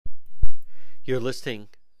You're listening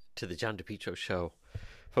to the John DePietro Show.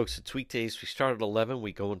 Folks, it's weekdays. We start at 11.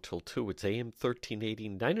 We go until 2. It's AM 1380,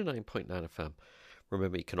 99.9 FM.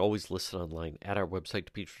 Remember, you can always listen online at our website,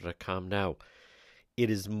 depetro.com. Now,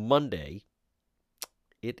 it is Monday.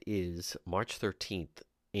 It is March 13th.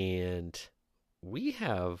 And we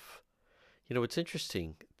have, it's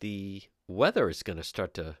interesting. The weather is going to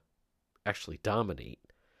start to actually dominate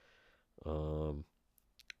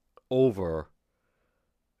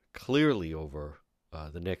clearly over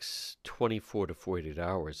the next 24 to 48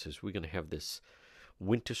 hours, as we're going to have this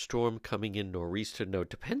winter storm coming in, nor'easter. Now, it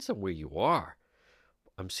depends on where you are.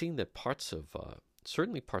 I'm seeing that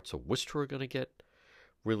certainly parts of Worcester are going to get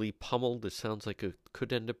really pummeled. It sounds like it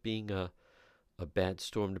could end up being a bad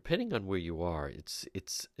storm, depending on where you are.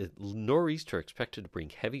 It's nor'easter expected to bring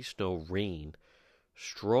heavy snow, rain,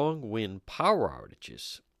 strong wind, power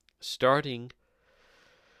outages starting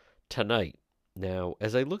tonight. Now,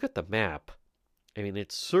 as I look at the map,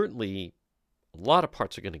 it's certainly a lot of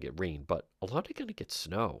parts are going to get rain, but a lot are going to get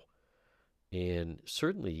snow. And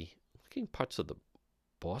certainly, looking parts of the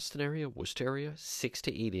Boston area, Worcester area, 6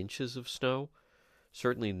 to 8 inches of snow.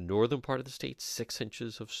 Certainly, northern part of the state, 6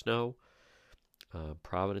 inches of snow.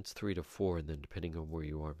 Providence, 3 to 4, and then depending on where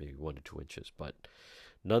you are, maybe 1 to 2 inches. But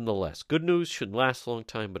nonetheless, good news. Shouldn't last a long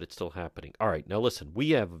time, but it's still happening. All right, now listen,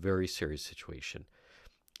 we have a very serious situation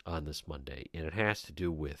on this Monday, and it has to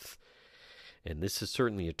do with, and this is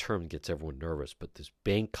certainly a term that gets everyone nervous, but this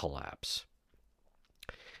bank collapse.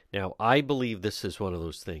 Now, I believe this is one of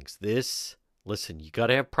those things. Listen, you got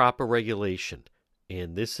to have proper regulation,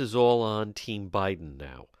 and this is all on Team Biden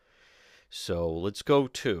now. So let's go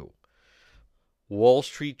to Wall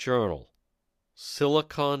Street Journal,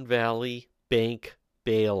 Silicon Valley Bank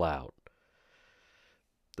bailout.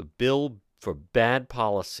 The bill for bad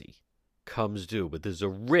policy comes due, but there's a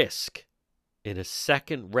risk in a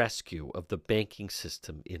second rescue of the banking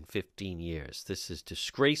system in 15 years. This is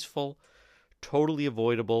disgraceful, totally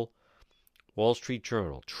avoidable. Wall Street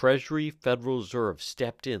Journal, Treasury, Federal Reserve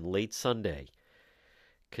stepped in late Sunday.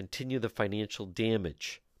 Continue the financial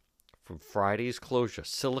damage from Friday's closure.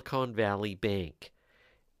 Silicon Valley Bank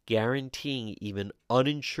guaranteeing even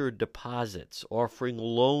uninsured deposits, offering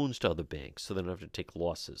loans to other banks so they don't have to take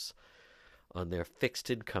losses on their fixed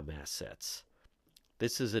income assets.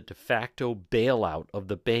 This is a de facto bailout of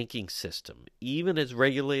the banking system, even as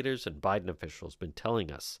regulators and Biden officials have been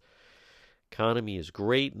telling us. Economy is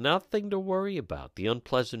great, nothing to worry about. The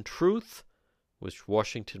unpleasant truth, which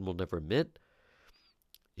Washington will never admit,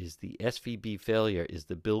 is the SVB failure is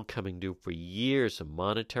the bill coming due for years of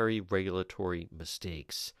monetary regulatory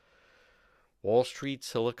mistakes. Wall Street,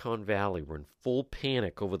 Silicon Valley were in full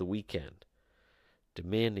panic over the weekend,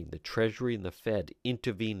 demanding the Treasury and the Fed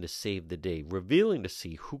intervene to save the day, revealing to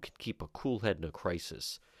see who can keep a cool head in a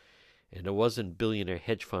crisis. And it wasn't billionaire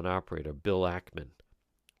hedge fund operator Bill Ackman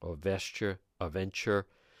or venture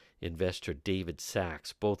investor David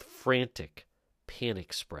Sachs, both frantic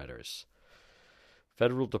panic spreaders.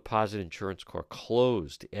 Federal Deposit Insurance Corps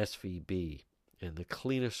closed SVB, and the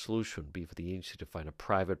cleanest solution would be for the agency to find a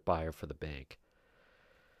private buyer for the bank.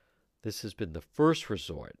 This has been the first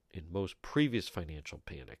resort in most previous financial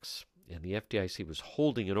panics, and the FDIC was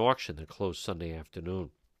holding an auction that closed Sunday afternoon.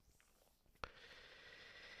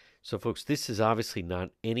 So, folks, this is obviously not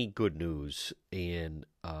any good news, and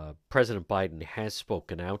President Biden has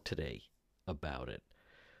spoken out today about it.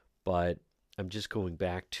 But I'm just going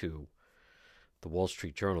back to the Wall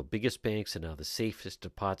Street Journal. Biggest banks and now the safest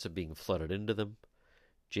deposits are being flooded into them.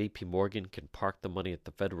 J.P. Morgan can park the money at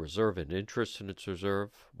the Federal Reserve and interest in its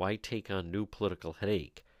reserve. Why take on new political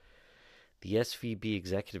headache? The SVB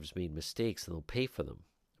executives made mistakes and they'll pay for them,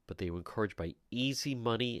 but they were encouraged by easy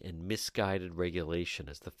money and misguided regulation.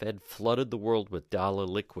 As the Fed flooded the world with dollar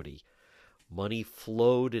liquidity, money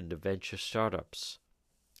flowed into venture startups,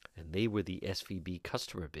 and they were the SVB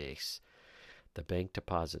customer base. The bank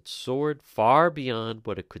deposits soared far beyond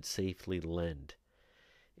what it could safely lend.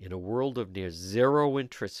 In a world of near zero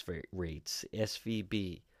interest rates,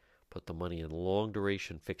 SVB put the money in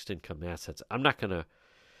long-duration fixed income assets. I'm not going to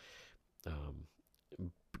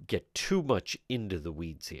get too much into the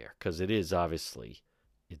weeds here because it is obviously,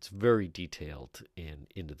 it's very detailed and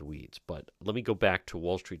into the weeds. But let me go back to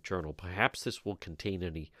Wall Street Journal. Perhaps this will contain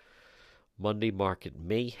any Monday market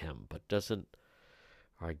mayhem, but doesn't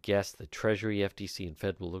our guess the Treasury, FDIC, and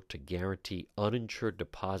Fed will look to guarantee uninsured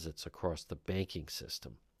deposits across the banking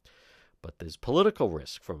system. But there's political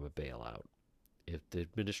risk from a bailout if the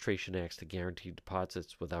administration acts to guarantee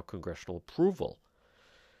deposits without congressional approval.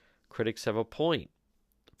 Critics have a point.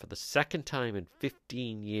 For the second time in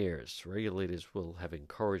 15 years, regulators will have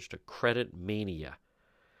encouraged a credit mania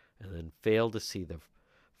and then failed to see the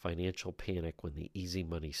financial panic when the easy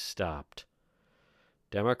money stopped.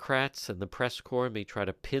 Democrats and the press corps may try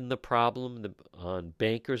to pin the problem on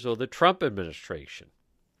bankers or the Trump administration.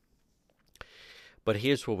 But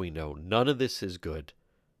here's what we know. None of this is good.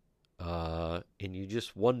 And you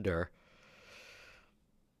just wonder.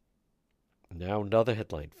 Now another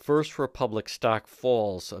headline. First Republic stock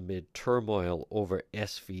falls amid turmoil over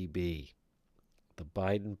SVB. The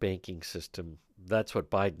Biden banking system, that's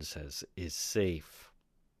what Biden says, is safe.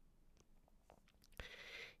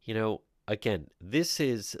 You know, again, this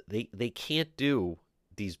is, they can't do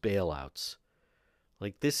these bailouts.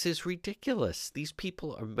 Like, this is ridiculous. These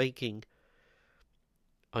people are making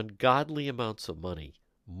ungodly amounts of money.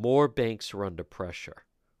 More banks are under pressure.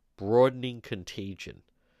 Broadening contagion.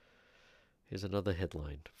 Here's another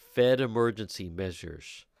headline. Fed emergency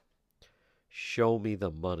measures. Show me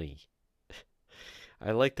the money.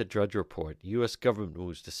 I like the Drudge Report. U.S. government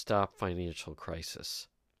moves to stop financial crisis.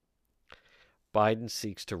 Biden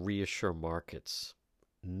seeks to reassure markets.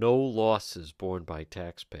 No losses borne by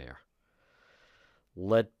taxpayer.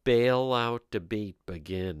 Let bailout debate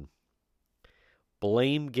begin.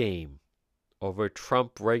 Blame game over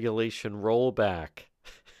Trump regulation rollback.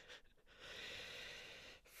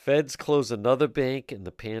 Feds close another bank in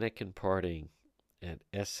the panic and partying at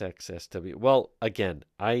SXSW. Well, again,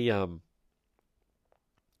 none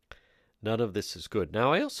of this is good.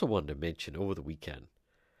 Now, I also wanted to mention over the weekend,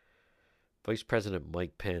 Vice President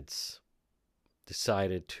Mike Pence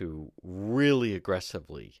decided to really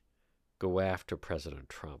aggressively go after President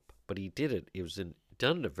Trump. But he did it. It was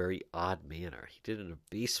done in a very odd manner. He did it in a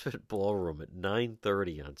basement ballroom at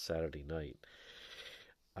 9:30 on Saturday night.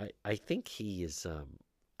 I think he is...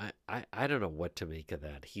 I don't know what to make of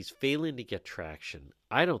that. He's failing to get traction.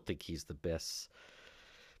 I don't think he's the best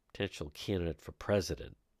potential candidate for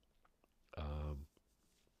president.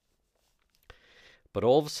 But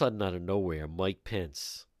all of a sudden, out of nowhere, Mike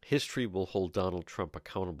Pence, history will hold Donald Trump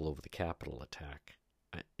accountable over the Capitol attack.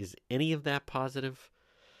 Is any of that positive?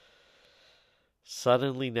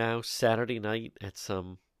 Suddenly now, Saturday night at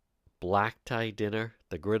some black tie dinner,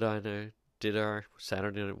 the Gridiron dinner,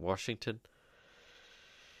 Saturday night in Washington,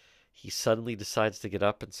 he suddenly decides to get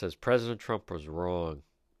up and says, President Trump was wrong.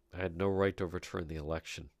 I had no right to overturn the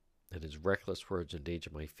election. And his reckless words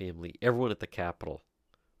endanger my family, everyone at the Capitol.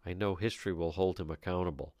 I know history will hold him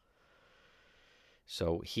accountable.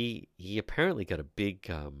 So he apparently got a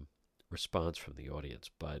big response from the audience.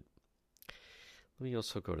 But let me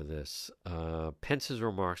also go to this. Pence's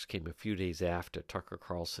remarks came a few days after Tucker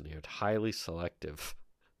Carlson aired highly selective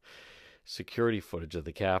security footage of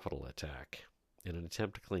the Capitol attack in an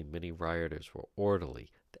attempt to claim many rioters were orderly.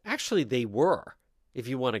 Actually, they were. If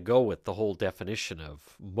you want to go with the whole definition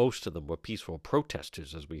of most of them were peaceful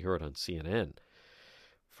protesters, as we heard on CNN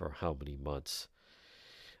for how many months.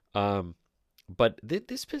 But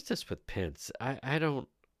this business with Pence, I don't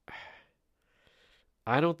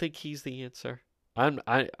think he's the answer.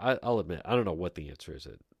 I'll admit, I don't know what the answer is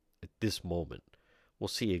at this moment. We'll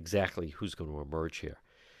see exactly who's going to emerge here.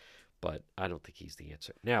 But I don't think he's the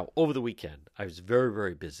answer. Now, over the weekend, I was very,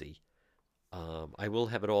 very busy. I will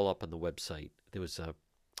have it all up on the website. There was a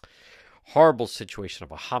horrible situation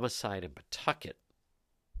of a homicide in Pawtucket.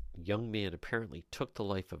 A young man apparently took the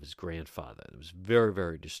life of his grandfather. It was very,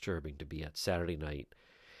 very disturbing to be at Saturday night.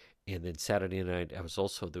 And then Saturday night, there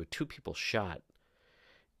were two people shot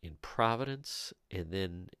in Providence. And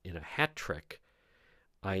then in a hat trick,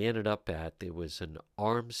 I ended up there was an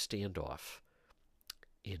armed standoff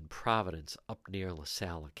in Providence up near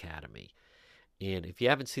LaSalle Academy. And if you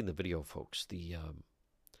haven't seen the video, folks, the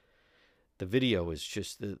video is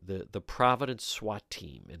just the Providence SWAT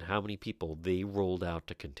team and how many people they rolled out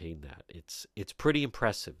to contain that. It's pretty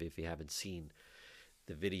impressive if you haven't seen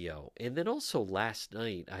the video. And then also last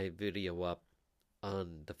night, I had a video up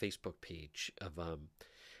on the Facebook page of,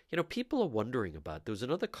 people are wondering about, there was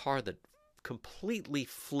another car that completely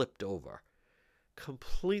flipped over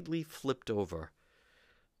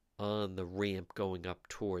on the ramp going up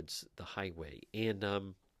towards the highway.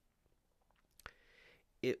 And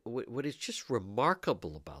what is just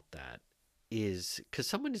remarkable about that is, because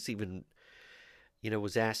someone is even,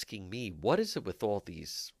 was asking me, what is it with all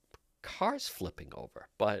these cars flipping over?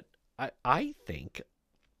 But I think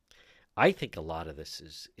a lot of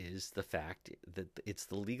this is the fact that it's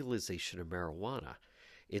the legalization of marijuana.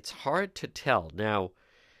 It's hard to tell. Now,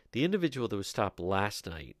 the individual that was stopped last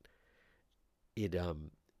night,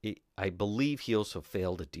 I believe he also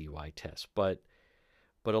failed a DUI test, but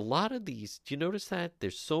a lot of these, do you notice that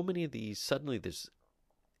there's so many of these? Suddenly,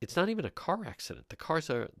 it's not even a car accident. The cars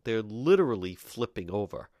they're literally flipping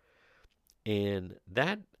over, and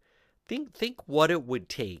that think what it would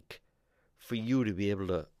take for you to be able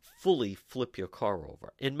to fully flip your car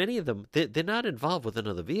over. And many of them, they're not involved with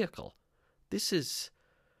another vehicle. This is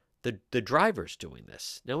the driver's doing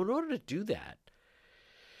this. Now, in order to do that,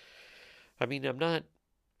 I mean, I'm not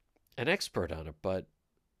an expert on it, but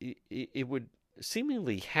it would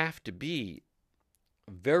seemingly have to be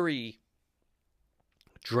a very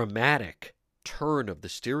dramatic turn of the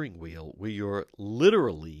steering wheel where you're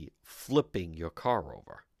literally flipping your car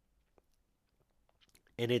over.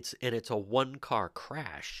 And it's a one car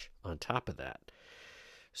crash on top of that.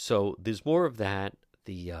 So there's more of that.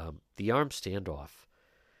 The armed standoff.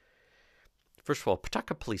 First of all,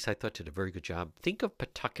 Pawtucket Police, I thought, did a very good job. Think of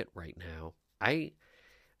Pawtucket right now.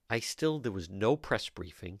 There was no press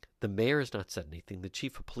briefing. The mayor has not said anything. The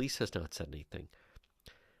chief of police has not said anything.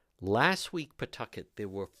 Last week, Pawtucket, there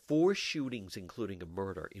were 4 shootings, including a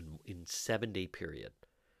murder, in 7-day period.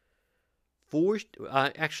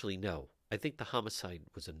 Actually, no. I think the homicide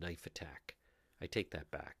was a knife attack. I take that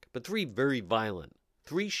back. But 3 very violent,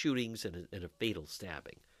 3 shootings and a fatal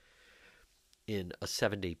stabbing in a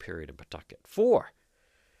 7-day period in Pawtucket. 4.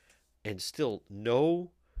 And still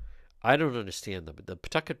no, I don't understand them. The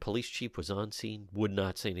Pawtucket police chief was on scene, would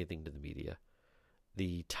not say anything to the media.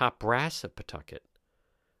 The top brass of Pawtucket,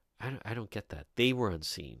 I don't get that. They were on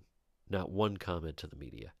scene, not one comment to the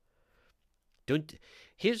media.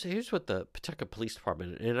 Here's what the Pawtucket Police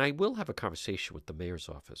Department, and I will have a conversation with the mayor's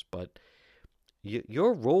office, but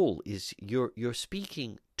your role is you're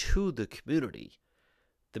speaking to the community.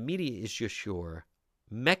 The media is just your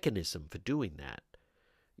mechanism for doing that,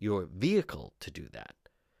 your vehicle to do that.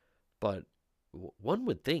 But one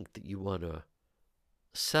would think that you want to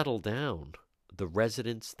settle down the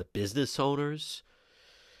residents, the business owners,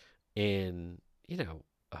 and,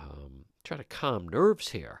 try to calm nerves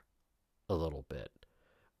here a little bit.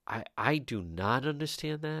 I do not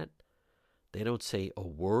understand that. They don't say a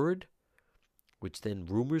word, which then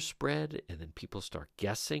rumors spread, and then people start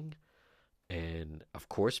guessing. And, of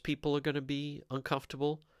course, people are going to be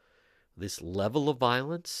uncomfortable. This level of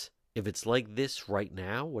violence, if it's like this right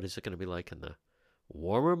now, what is it going to be like in the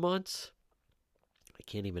warmer months? I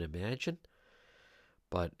can't even imagine.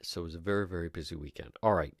 But so it was a very, very busy weekend.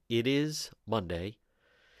 All right, it is Monday.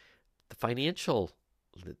 The financial,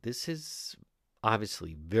 this is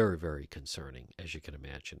obviously very, very concerning, as you can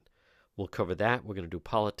imagine. We'll cover that. We're going to do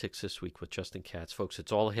politics this week with Justin Katz. Folks,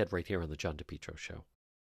 it's all ahead right here on the John DePetro Show.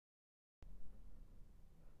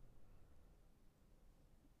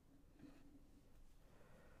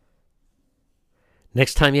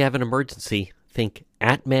 Next time you have an emergency, think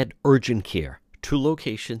AtMed Urgent Care. 2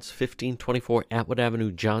 locations, 1524 Atwood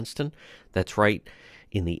Avenue, Johnston. That's right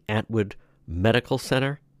in the Atwood Medical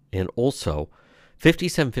Center. And also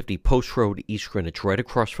 5750 Post Road, East Greenwich, right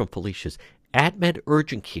across from Felicia's. AtMed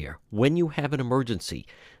Urgent Care, when you have an emergency,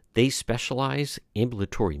 they specialize in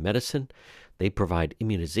ambulatory medicine. They provide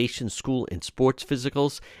immunization, school, and sports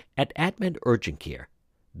physicals. At AtMed Urgent Care,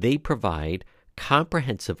 they provide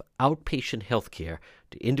comprehensive outpatient health care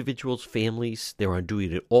to individuals, families. They're on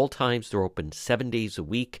duty at all times. They're open 7 days a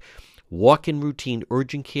week. Walk-in routine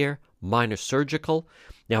urgent care, minor surgical.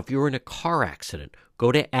 Now, if you're in a car accident,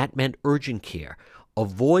 go to AtMed Urgent Care.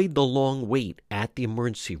 Avoid the long wait at the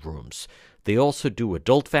emergency rooms. They also do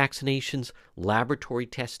adult vaccinations, laboratory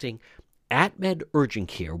testing. AtMed Urgent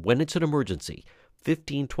Care, when it's an emergency,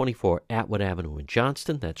 1524 Atwood Avenue in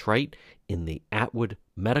Johnston. That's right, in the Atwood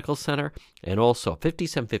Medical Center. And also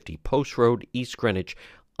 5750 Post Road, East Greenwich.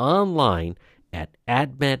 Online at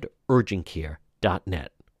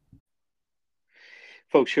atmedurgentcare.net.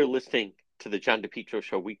 Folks, you're listening to the John DePetro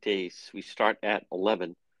Show weekdays. We start at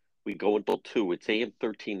 11. We go until 2. It's AM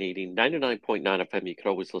 1380, 99.9 FM. You can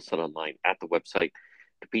always listen online at the website,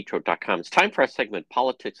 DePetro.com. It's time for our segment,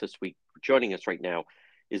 Politics This Week. Joining us right now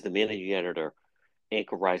is the managing editor,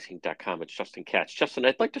 anchorrising.com. It's Justin Katz. Justin,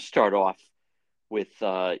 I'd like to start off with,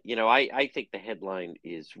 I think the headline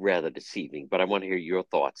is rather deceiving, but I want to hear your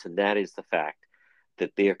thoughts. And that is the fact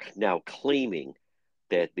that they're now claiming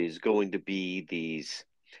that there's going to be these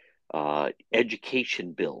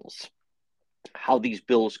education bills, how these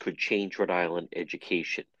bills could change Rhode Island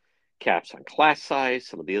education, caps on class size,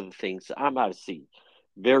 some of the other things. I'm obviously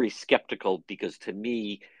very skeptical because to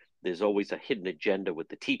me, there's always a hidden agenda with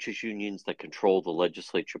the teachers' unions that control the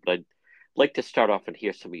legislature. But I'd like to start off and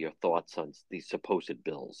hear some of your thoughts on these supposed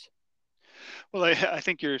bills. Well, I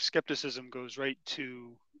think your skepticism goes right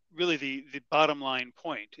to really the bottom line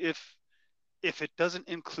point. If it doesn't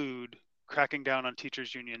include cracking down on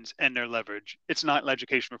teachers' unions and their leverage, it's not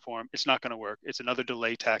education reform. It's not going to work. It's another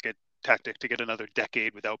delay tactic to get another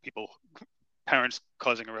decade without people parents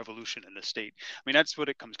causing a revolution in the state. I mean, that's what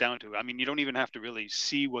it comes down to. I mean, you don't even have to really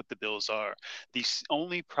see what the bills are. The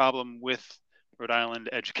only problem with Rhode Island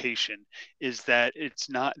education is that it's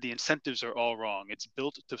not, the incentives are all wrong. It's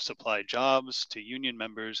built to supply jobs to union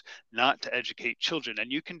members, not to educate children.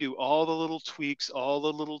 And you can do all the little tweaks, all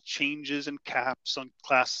the little changes and caps on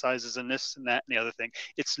class sizes and this and that and the other thing.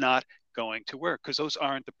 It's not going to work because those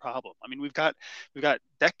aren't the problem. I mean, we've got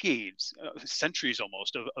decades, centuries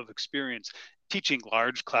almost of experience teaching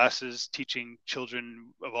large classes, teaching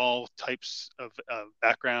children of all types of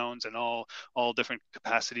backgrounds and all different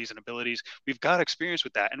capacities and abilities. We've got experience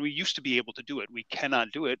with that, and we used to be able to do it. We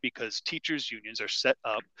cannot do it because teachers unions are set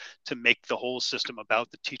up to make the whole system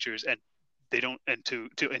about the teachers, and they don't, and to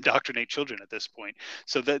indoctrinate children at this point.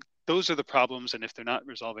 So that those are the problems, and if they're not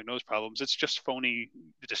resolving those problems, it's just phony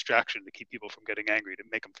distraction to keep people from getting angry, to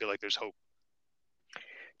make them feel like there's hope.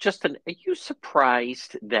 Justin, are you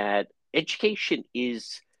surprised that education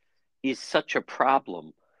is such a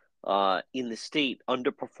problem in the state?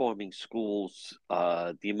 Underperforming schools,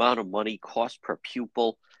 the amount of money cost per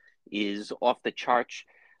pupil is off the charts.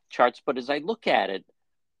 But as I look at it,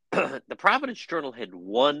 the Providence Journal had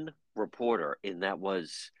one reporter, and that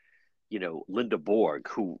was, Linda Borg,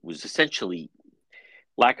 who was essentially,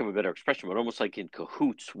 lack of a better expression, but almost like in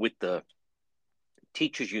cahoots with the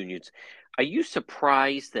teachers unions. Are you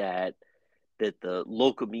surprised that the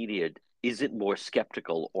local media isn't more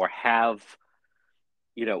skeptical, or have,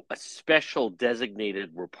 a special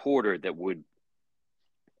designated reporter that would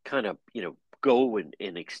kind of, go and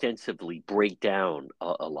extensively break down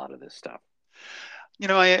a lot of this stuff?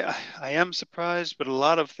 I am surprised, but a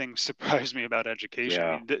lot of things surprise me about education. I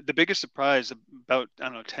Yeah. mean, the biggest surprise about, I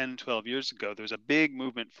don't know, 10, 12 years ago, there was a big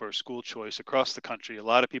movement for school choice across the country. A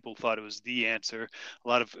lot of people thought it was the answer.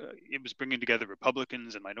 It was bringing together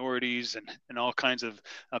Republicans and minorities and all kinds of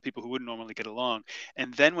people who wouldn't normally get along.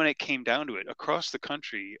 And then when it came down to it, across the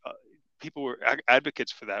country, people were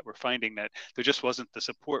advocates for that, were finding that there just wasn't the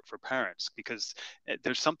support for parents, because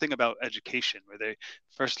there's something about education where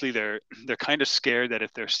firstly they're kind of scared that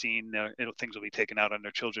if they're seen, things will be taken out on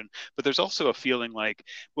their children. But there's also a feeling like,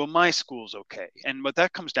 well, my school's okay. And what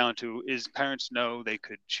that comes down to is parents know they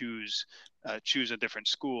could choose a different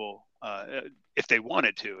school if they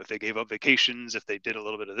wanted to, if they gave up vacations, if they did a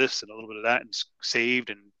little bit of this and a little bit of that and saved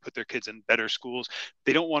and put their kids in better schools.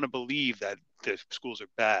 They don't want to believe that the schools are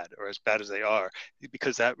bad or as bad as they are,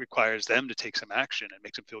 because that requires them to take some action and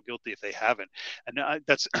makes them feel guilty if they haven't. And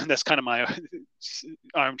that's kind of my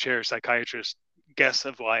armchair psychiatrist guess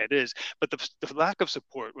of why it is. But the lack of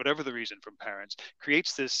support, whatever the reason, from parents,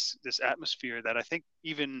 creates this atmosphere that I think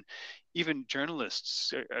even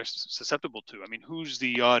journalists are susceptible to. I mean, who's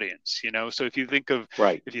the audience? So if you think of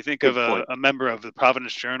Right. of Good point. a member of the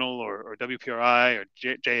Providence Journal or WPRI or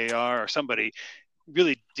JAR or somebody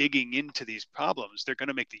really digging into these problems, they're going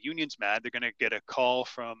to make the unions mad. They're going to get a call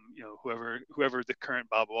from whoever the current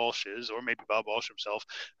Bob Walsh is, or maybe Bob Walsh himself,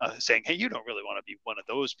 saying, "Hey, you don't really want to be one of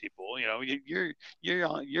those people.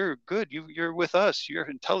 You're good. You're with us. You're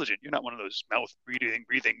intelligent. You're not one of those mouth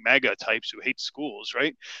breathing MAGA types who hate schools,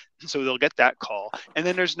 right?" So they'll get that call, and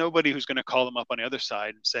then there's nobody who's going to call them up on the other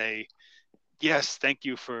side and say, yes, thank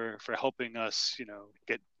you for helping us,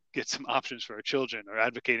 get some options for our children or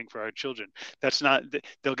advocating for our children. That's not,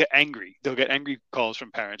 they'll get angry. They'll get angry calls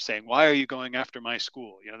from parents saying, why are you going after my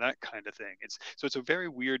school? That kind of thing. It's a very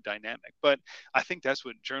weird dynamic, but I think that's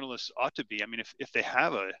what journalists ought to be. I mean, if they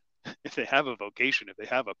have a vocation, if they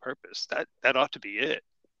have a purpose, that ought to be it.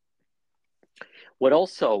 What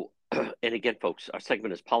also, and again, folks, our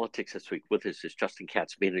segment is Politics This Week. With us is Justin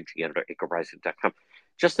Katz, managing editor at AcreRising.com.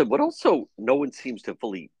 Justin, what also no one seems to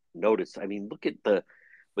fully notice, I mean, look at the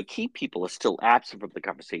key people are still absent from the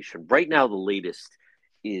conversation. Right now, the latest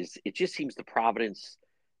is, it just seems the Providence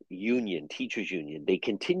Union, teachers union, they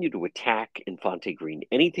continue to attack Infante Green.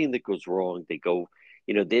 Anything that goes wrong, they go,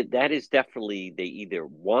 that is definitely, they either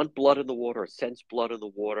want blood in the water or sense blood in the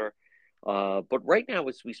water. But right now,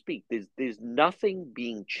 as we speak, there's nothing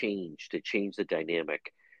being changed to change the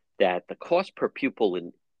dynamic that the cost per pupil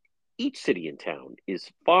in each city and town is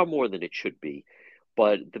far more than it should be.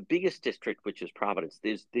 But the biggest district, which is Providence,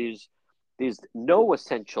 there's no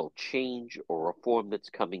essential change or reform that's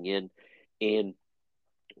coming in. And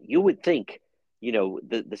you would think,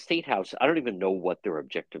 the State House, I don't even know what their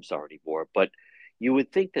objectives are anymore, but you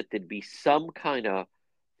would think that there'd be some kind of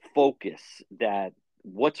focus that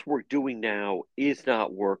what's we're doing now is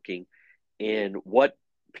not working, and what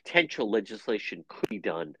potential legislation could be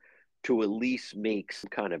done to at least make some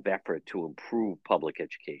kind of effort to improve public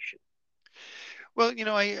education. Well,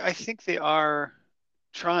 I think they are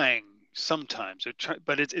trying sometimes,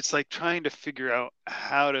 but it's like trying to figure out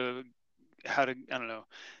how to I don't know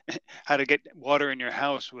how to get water in your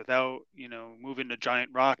house without moving a giant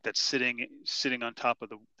rock that's sitting on top of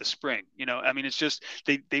the spring. I mean, it's just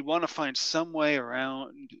they want to find some way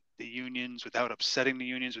around the unions without upsetting the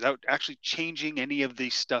unions, without actually changing any of the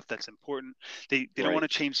stuff that's important. They don't want Right.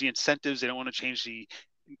 to change the incentives. They don't want to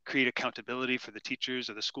create accountability for the teachers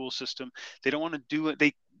or the school system. They don't want to do it.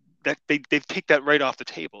 They take that right off the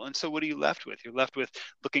table. And so what are you left with? You're left with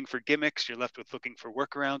looking for gimmicks. You're left with looking for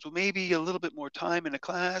workarounds. Well, maybe a little bit more time in a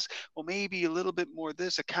class. Well, maybe a little bit more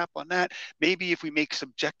this, a cap on that. Maybe if we make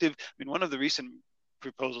subjective. I mean, one of the recent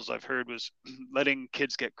proposals I've heard was letting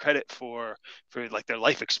kids get credit for like their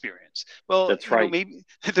life experience. Well, That's right. maybe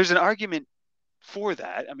there's an argument for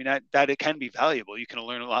that. I mean, that it can be valuable. You can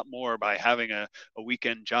learn a lot more by having a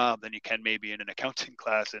weekend job than you can maybe in an accounting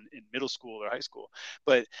class in middle school or high school.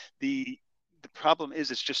 But the problem is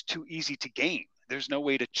it's just too easy to gain. There's no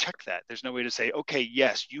way to check that. There's no way to say, okay,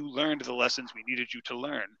 yes, you learned the lessons we needed you to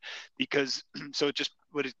learn, because so it just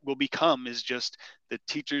what it will become is just the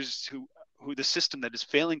teachers who the system that is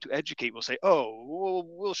failing to educate will say, oh,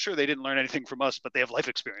 well, sure, they didn't learn anything from us, but they have life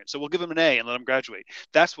experience, so we'll give them an A and let them graduate.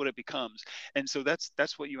 That's what it becomes. And so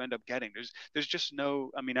that's what you end up getting. There's just no,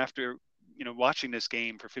 I mean, after watching this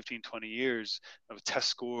game for 15-20 years of test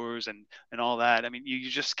scores and all that, I mean, you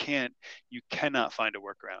just you cannot find a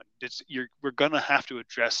workaround. We're gonna have to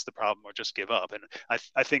address the problem or just give up. And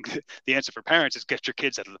I think the answer for parents is get your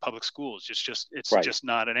kids out of the public schools. It's Right. just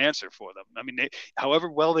not an answer for them. I mean, however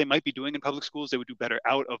well they might be doing in public schools, they would do better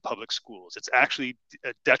out of public schools. It's actually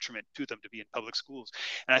a detriment to them to be in public schools.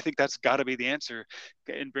 And I think that's got to be the answer,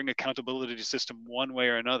 and bring accountability to system one way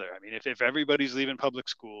or another. I mean, if everybody's leaving public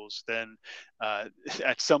schools, then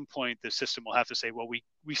at some point the system will have to say, well, we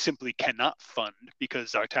simply cannot fund,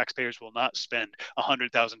 because our taxpayers will not spend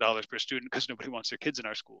 $100,000 per student because nobody wants their kids in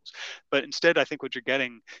our schools. But instead, I think what you're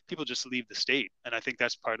getting, people just leave the state. And I think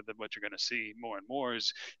that's part of what you're going to see more and more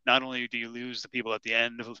is not only do you lose the people at the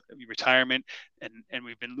end of retirement, and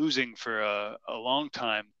we've been losing for a long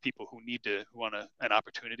time people who want an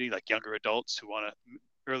opportunity, like younger adults who want to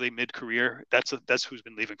early mid-career. That's who's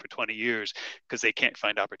been leaving for 20 years because they can't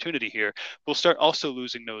find opportunity here. We'll start also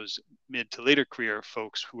losing those mid to later career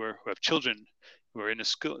folks who have children who are in the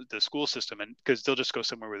school system, and because they'll just go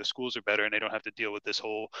somewhere where the schools are better and they don't have to deal with this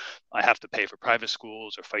whole I have to pay for private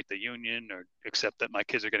schools or fight the union or accept that my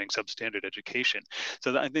kids are getting substandard education.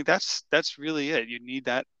 So I think that's really it. You need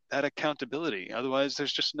that accountability. Otherwise,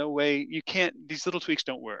 there's just no way. You can't. These little tweaks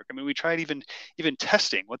don't work. I mean, we tried even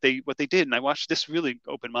testing what they did, and I watched this really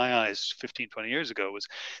open my eyes 15-20 years ago. Was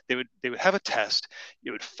they would have a test.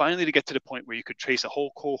 You would finally to get to the point where you could trace a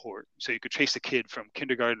whole cohort, so you could trace a kid from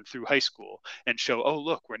kindergarten through high school and show, oh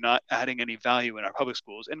look, we're not adding any value in our public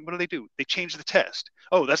schools. And what do? They change the test.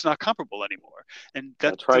 Oh, that's not comparable anymore. And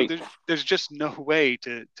That's right. there's just no way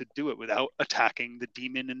to do it without attacking the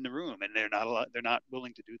demon in the room, and they're not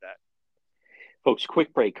willing to do that. Folks,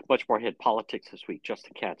 quick break. Much more ahead. Politics this week.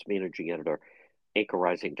 Justin Katz, managing editor,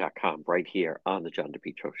 anchorrising.com, right here on the John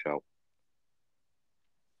DePetro Show.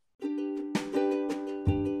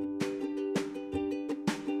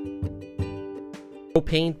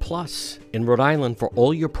 Propane Plus in Rhode Island for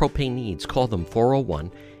all your propane needs. Call them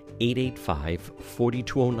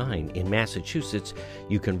 401-885-4209. In Massachusetts,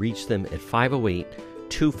 you can reach them at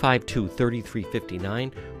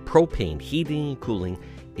 508-252-3359. Propane heating and cooling.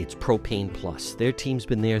 It's Propane Plus. Their team's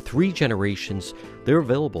been there 3 generations. They're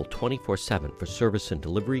available 24/7 for service and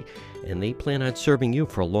delivery, and they plan on serving you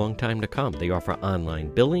for a long time to come. They offer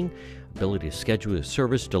online billing, ability to schedule a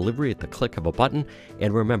service delivery at the click of a button,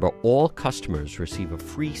 and remember, all customers receive a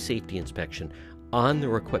free safety inspection on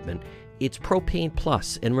their equipment. It's Propane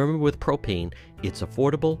Plus, and remember, with propane, it's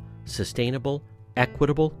affordable, sustainable,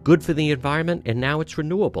 equitable, good for the environment, and now it's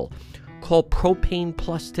renewable. Call Propane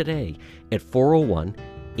Plus today at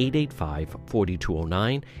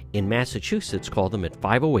 401-885-4209. In Massachusetts, call them at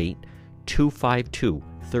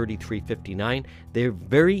 508-252-3359. They're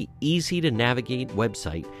very easy to navigate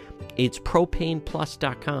website. It's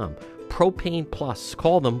propaneplus.com. Propane Plus.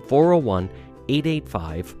 Call them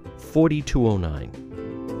 401-885-4209.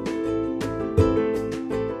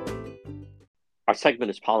 Our segment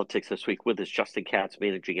is Politics this week. With us, Justin Katz,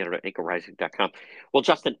 managing editor at anchorrising.com. Well,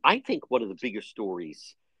 Justin, I think one of the bigger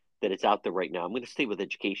stories that is out there right now, I'm going to stay with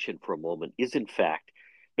education for a moment, is in fact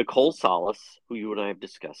Nicole Solis, who you and I have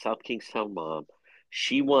discussed, South Kingstown mom.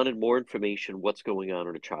 She wanted more information, what's going on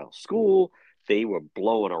in her child's school. They were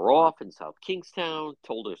blowing her off in South Kingstown,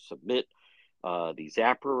 told her to submit these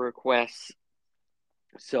APRA requests.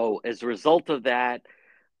 So as a result of that,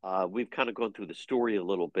 we've kind of gone through the story a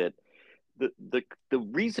little bit. the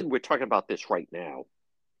reason we're talking about this right now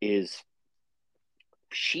is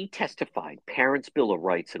she testified, Parents' Bill of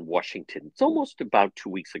Rights in Washington. It's almost about 2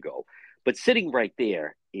 weeks ago, but sitting right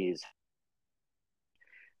there is,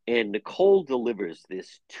 and Nicole delivers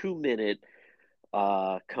this 2-minute,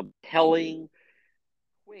 compelling,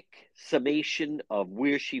 quick summation of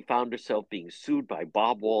where she found herself being sued by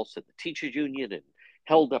Bob Walsh at the teachers union and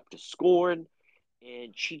held up to scorn.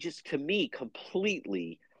 And she just, to me,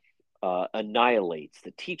 completely annihilates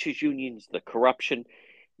the teachers unions, the corruption.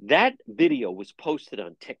 That video was posted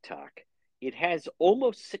on TikTok. It has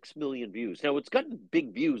almost 6 million views. Now, it's gotten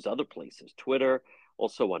big views other places, Twitter,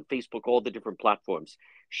 also on Facebook, all the different platforms.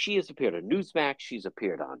 She has appeared on Newsmax. She's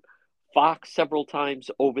appeared on Fox several times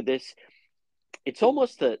over this. It's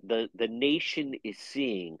almost the nation is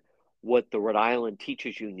seeing what the Rhode Island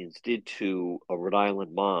teachers unions did to a Rhode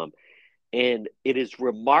Island mom. And it is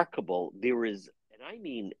remarkable. There is, and I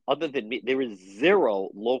mean, other than me, there is zero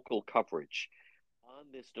local coverage on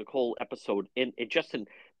this Nicole episode. And Justin,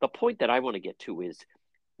 the point that I want to get to is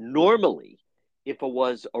normally, if it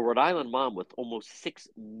was a Rhode Island mom with almost 6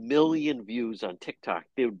 million views on TikTok,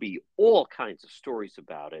 there would be all kinds of stories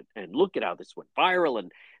about it. And look at how this went viral.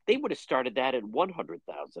 And they would have started that at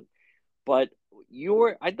 100,000. But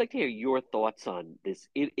I'd like to hear your thoughts on this.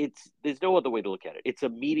 There's no other way to look at it. It's a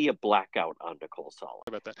media blackout on Nicole Solas.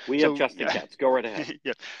 About that. We have Justin Katz. Go right ahead.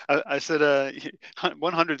 Yeah, I said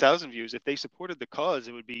 100,000 views. If they supported the cause,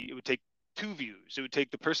 it would take 2 views. It would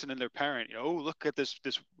take the person and their parent. Oh, look at this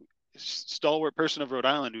stalwart person of Rhode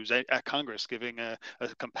Island who's at Congress giving a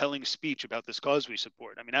compelling speech about this cause we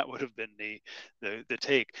support. I mean, that would have been the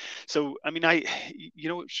take. So, I mean,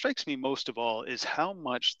 what strikes me most of all is how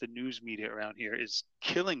much the news media around here is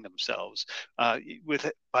killing themselves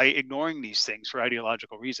by ignoring these things for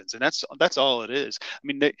ideological reasons, and that's all it is. I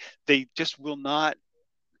mean, they just will not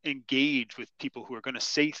engage with people who are going to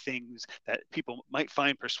say things that people might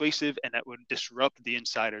find persuasive and that would disrupt the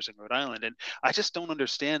insiders in Rhode Island. And I just don't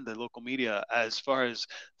understand the local media as far as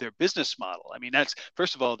their business model. I mean, that's,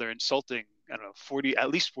 first of all, they're insulting, I don't know, at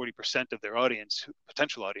least 40% of their audience,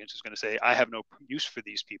 potential audience, is going to say, I have no use for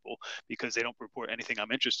these people because they don't report anything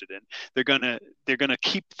I'm interested in. They're gonna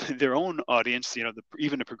keep their own audience.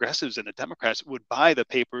 Even the progressives and the Democrats would buy the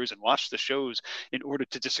papers and watch the shows in order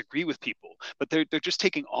to disagree with people. But they're just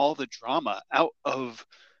taking all the drama out of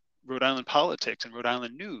Rhode Island politics and Rhode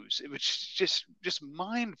Island news, which is just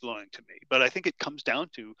mind-blowing to me. But I think it comes down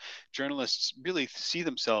to journalists really see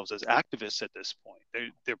themselves as activists at this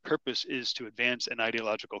point. Their purpose is to advance an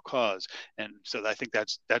ideological cause, and so I think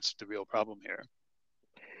that's the real problem here.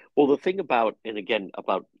 Well, the thing about, and again,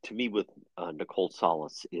 about to me with Nicole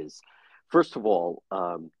Solas is, first of all,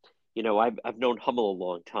 I've known Hummel a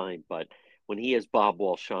long time, but when he has Bob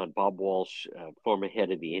Walsh on, Bob Walsh, former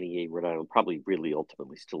head of the NEA Rhode Island, probably really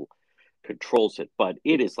ultimately still controls it, but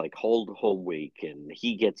it is like hold home week, and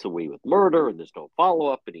he gets away with murder, and there's no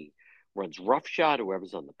follow-up, and he runs roughshod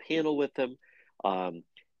whoever's on the panel with him.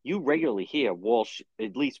 You regularly hear Walsh,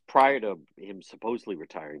 at least prior to him supposedly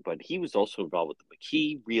retiring, but he was also involved with the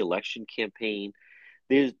McKee re-election campaign.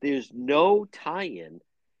 There's no tie-in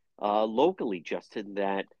locally, Justin,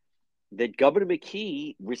 that Governor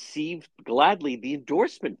McKee received gladly the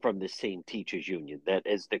endorsement from the same teachers union that,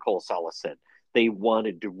 as Nicole Solas said, they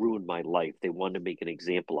wanted to ruin my life. They wanted to make an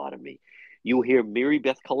example out of me. You hear Mary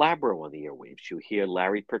Beth Calabro on the airwaves. You hear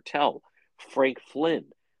Larry Pertel, Frank Flynn.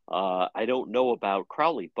 I don't know about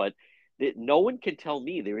Crowley, but no one can tell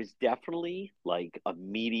me. There is definitely like a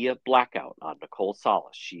media blackout on Nicole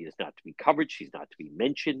Solas. She is not to be covered. She's not to be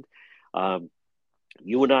mentioned.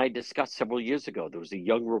 You and I discussed several years ago, there was a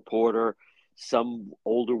young reporter, some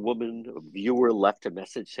older woman, a viewer left a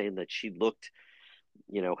message saying that she looked,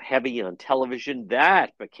 heavy on television.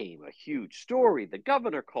 That became a huge story. The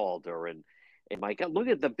governor called her, and my God, look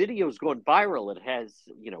at the videos going viral. It has,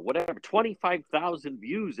 25,000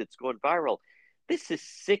 views. It's going viral. This is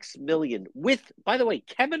 6 million with, by the way,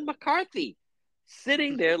 Kevin McCarthy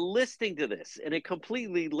sitting there listening to this, and it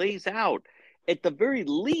completely lays out. At the very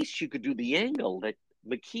least, you could do the angle that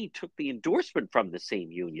McKee took the endorsement from the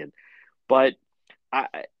same union. But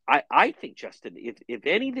I think, Justin, if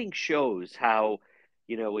anything shows how,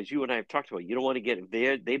 as you and I have talked about, you don't want to get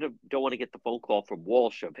there. They don't want to get the phone call from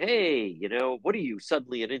Walsh of, hey, what are you,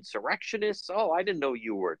 suddenly an insurrectionist? Oh, I didn't know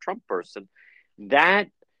you were a Trump person. That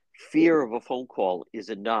fear of a phone call is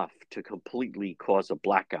enough to completely cause a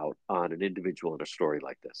blackout on an individual in a story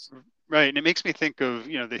like this. Right, and it makes me think of,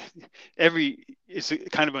 it's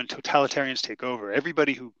kind of when totalitarians take over.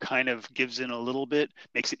 Everybody who kind of gives in a little bit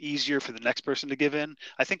makes it easier for the next person to give in.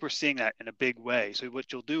 I think we're seeing that in a big way. So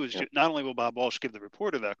what you'll do is not only will Bob Walsh give the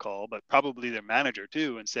reporter that call, but probably their manager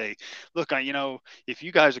too, and say, look, if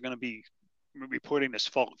you guys are going to be reporting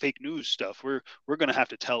this fake news stuff, we're going to have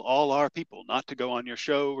to tell all our people not to go on your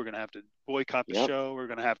show. We're going to have to boycott the show. We're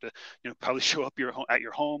going to have to probably show up at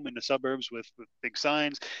your home in the suburbs with big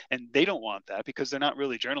signs. And they don't want that because they're not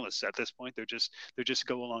really journalists at this point. They're just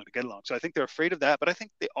go along to get along. So I think they're afraid of that, but I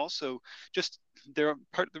think they also they're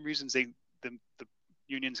part of the reasons the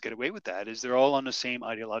unions get away with that is they're all on the same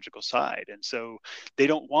ideological side. And so they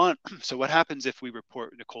don't want, so what happens if we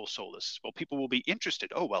report Nicole Solas? Well, people will be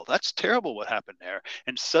interested. Oh, well, that's terrible what happened there.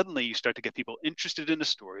 And suddenly you start to get people interested in the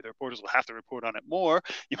story. The reporters will have to report on it more.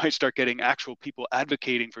 You might start getting actual people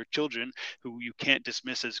advocating for children who you can't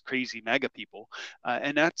dismiss as crazy MAGA people.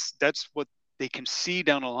 And that's what they can see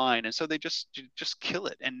down the line, and so they just kill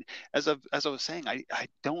it. And as I was saying, I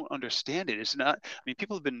don't understand it. It's not. I mean,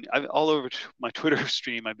 people have been all over my Twitter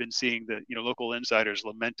stream. I've been seeing the local insiders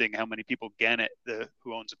lamenting how many people Gannett,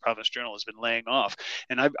 who owns the Providence Journal, has been laying off.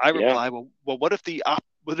 And I reply, well, what if the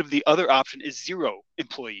other option is 0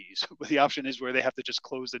 employees? The option is where they have to just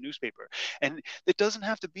close the newspaper. And it doesn't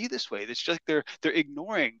have to be this way. It's just they're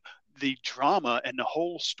ignoring the drama and the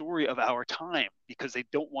whole story of our time because they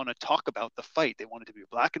don't want to talk about the fight. They want it to be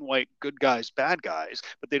black and white, good guys, bad guys,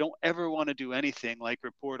 but they don't ever want to do anything like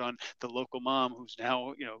report on the local mom who's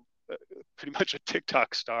now, pretty much a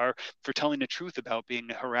TikTok star for telling the truth about being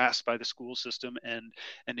harassed by the school system and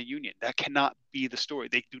the union. That cannot be the story.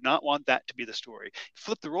 They do not want that to be the story.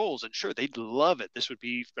 Flip the roles, and sure, they'd love it. This would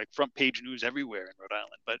be like front page news everywhere in Rhode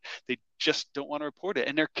Island, but they just don't want to report it,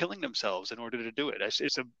 and they're killing themselves in order to do it.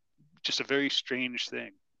 It's just a very strange thing.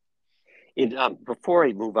 Before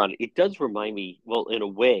I move on, it does remind me, well, in a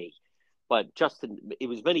way, but Justin, it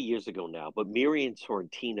was many years ago now, but Marian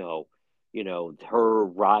Sorrentino, her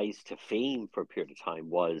rise to fame for a period of time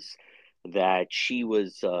was that she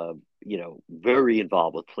was, very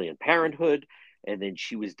involved with Planned Parenthood, and then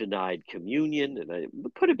she was denied communion, and it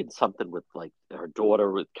could have been something with like her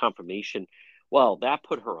daughter with confirmation. Well, that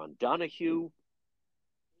put her on Donahue.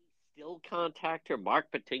 Still contact her. Mark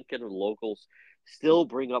Patinkin and locals still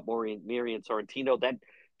bring up Marian Sorrentino. That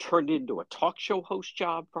turned into a talk show host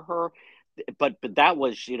job for her. But that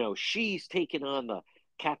was, she's taken on the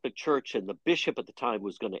Catholic Church, and the bishop at the time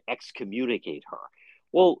was going to excommunicate her.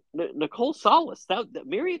 Well, Nicole Solas,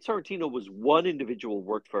 Marian Sorrentino was one individual who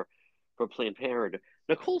worked for Planned Parenthood.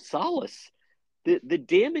 Nicole Solas, the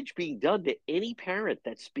damage being done to any parent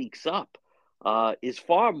that speaks up is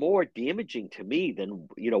far more damaging to me than,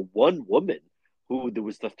 one woman who there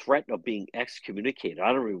was the threat of being excommunicated.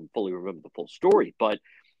 I don't even fully remember the full story, but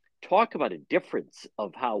talk about a difference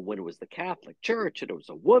of how when it was the Catholic Church and it was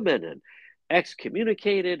a woman and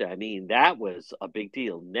excommunicated. I mean, that was a big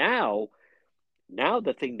deal. Now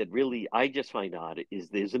the thing that really I just find odd is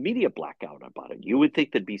there's a media blackout about it. You would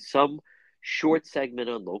think there'd be some short segment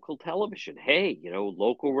on local television. Hey,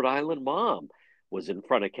 local Rhode Island mom was in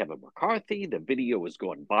front of Kevin McCarthy. The video was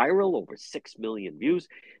going viral, over 6 million views.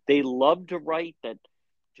 They love to write that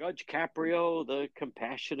Judge Caprio, the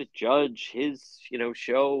compassionate judge, his,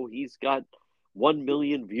 show, he's got 1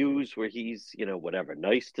 million views where he's, whatever,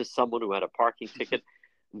 nice to someone who had a parking ticket.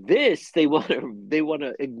 This they want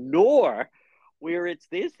to ignore, where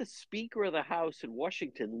there's the Speaker of the House in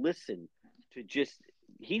Washington. Listen to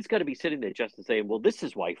he's got to be sitting there just and saying, well, this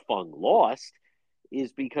is why Fung lost,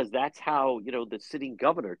 is because that's how, the sitting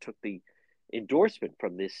governor took the endorsement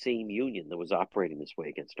from this same union that was operating this way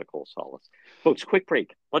against Nicole Solas. Folks, quick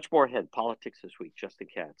break. Much more ahead. Politics this week. Justin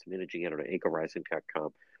Katz, managing editor,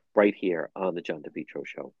 anchorrising.com, right here on the John DePetro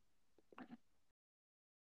Show.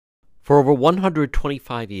 For over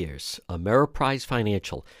 125 years, Ameriprise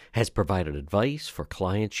Financial has provided advice for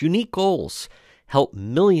clients' unique goals, help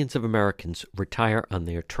millions of Americans retire on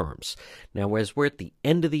their terms. Now, as we're at the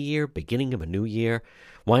end of the year, beginning of a new year,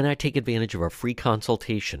 why not take advantage of our free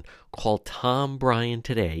consultation? Call Tom Bryan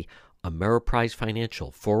today, Ameriprise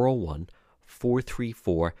Financial,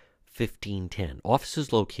 401-434-1510.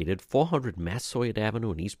 Offices located 400 Massasoit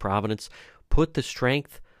Avenue in East Providence. Put the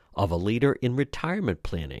strength of a leader in retirement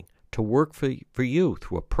planning to work for you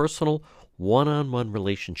through a personal one-on-one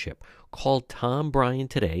relationship. Call Tom Bryan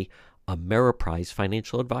today, Ameriprise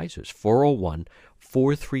Financial Advisors,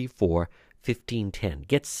 401-434-1510.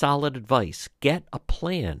 Get solid advice. Get a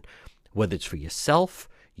plan, whether it's for yourself,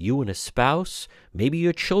 you and a spouse, maybe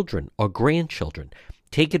your children or grandchildren.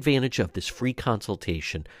 Take advantage of this free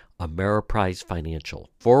consultation, Ameriprise Financial,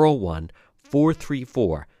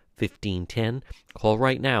 401-434-1510. Call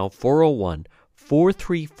right now,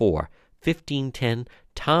 401-434-1510.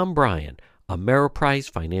 Tom Bryan,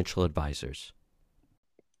 Ameriprise Financial Advisors.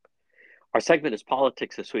 Our segment is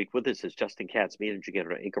Politics This Week. With us is Justin Katz, managing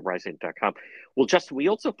editor at IncomeRising.com. Well, Justin, we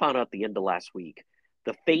also found out at the end of last week,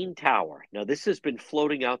 the Thane Tower. Now, this has been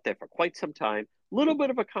floating out there for quite some time. A little bit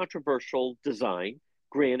of a controversial design.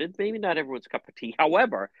 Granted, maybe not everyone's cup of tea.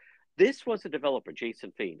 However, this was a developer,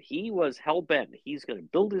 Jason Thane. He was hell-bent. He's going to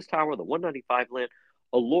build his tower, the 195 land.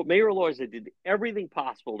 Mayor Elorza did everything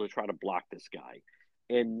possible to try to block this guy,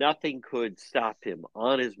 and nothing could stop him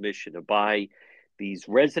on his mission to buy these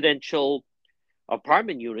residential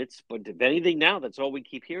apartment units. But if anything now, that's all we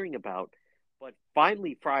keep hearing about. But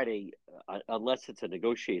finally, Friday, unless it's a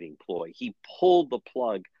negotiating ploy, he pulled the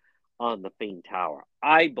plug on the Thane Tower.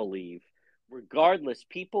 I believe, regardless,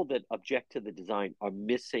 people that object to the design are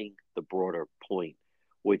missing the broader point,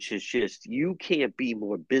 which is just you can't be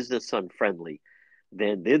more business unfriendly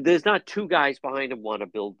than there's not two guys behind him want to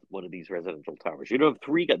build one of these residential towers. You don't have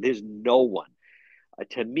three guys. There's no one.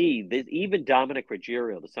 To me, even Dominic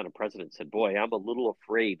Ruggiero, the Senate president, said, boy, I'm a little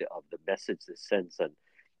afraid of the message this sends and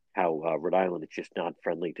how Rhode Island is just not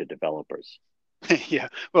friendly to developers. Yeah,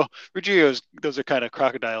 well, Ruggiero's, those are kind of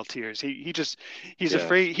crocodile tears. He's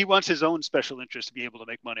afraid. He wants his own special interest to be able to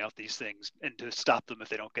make money off these things and to stop them if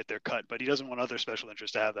they don't get their cut. But he doesn't want other special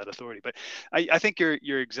interests to have that authority. But I think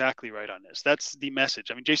you're exactly right on this. That's the message.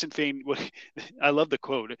 I mean, Jason Thane. I love the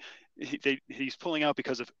quote. He's pulling out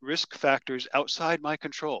because of risk factors outside my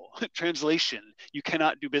control. Translation: you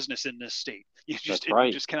cannot do business in this state. You just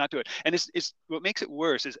cannot do it. And it's what makes it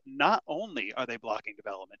worse is not only are they blocking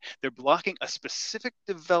development, they're blocking a specific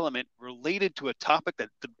development related to a topic that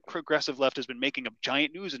the progressive left has been making a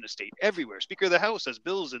giant news in the state everywhere. Speaker of the House has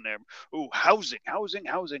bills in there. Oh, housing.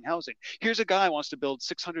 Here's a guy who wants to build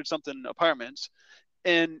 600 something apartments,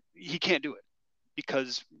 and he can't do it.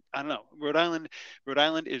 Because I don't know, Rhode Island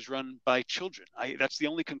is run by children. That's the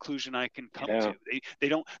only conclusion I can come to.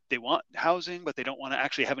 They want housing, but they don't want to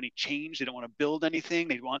actually have any change. They don't want to build anything.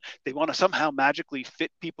 They want to somehow magically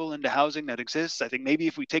fit people into housing that exists. I think maybe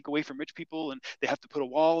if we take away from rich people and they have to put a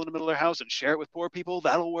wall in the middle of their house and share it with poor people,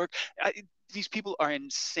 that'll work. These people are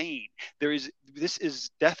insane. This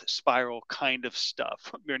is death spiral kind of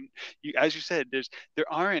stuff. As you said,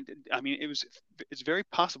 there aren't. I mean, it's very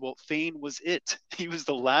possible Thane was it. He was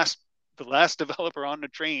the last developer on the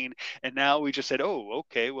train, and now we just said, oh,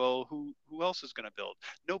 okay, well, who else is going to build?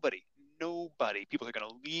 Nobody. People are going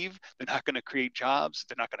to leave. They're not going to create jobs.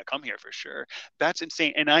 They're not going to come here for sure. That's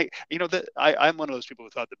insane. And I'm one of those people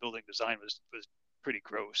who thought the building design was pretty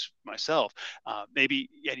gross myself.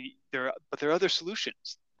 There are other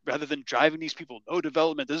solutions. Rather than driving these people, no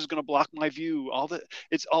development, this is going to block my view.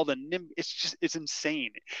 It's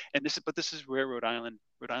insane. And this is where Rhode Island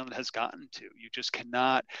has gotten to. You just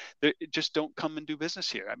cannot, just don't come and do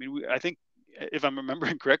business here. I mean, I think if I'm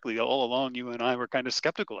remembering correctly, all along you and I were kind of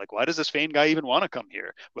skeptical. Like, why does this Thane guy even want to come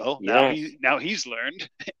here? Well, now he's learned,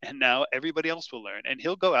 and now everybody else will learn. And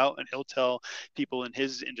he'll go out and he'll tell people in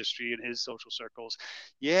his industry and his social circles,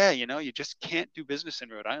 you just can't do business in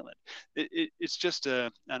Rhode Island. It's just I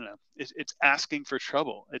don't know. It's asking for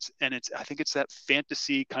trouble. I think it's that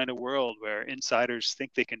fantasy kind of world where insiders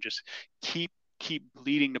think they can just keep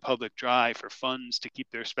bleeding the public dry for funds to keep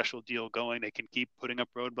their special deal going. They can keep putting up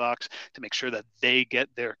roadblocks to make sure that they get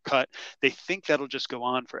their cut. They think that'll just go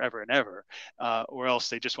on forever and ever, or else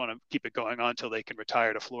they just want to keep it going on until they can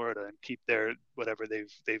retire to Florida and keep their whatever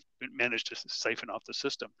they've managed to siphon off the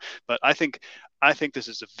system. But I think this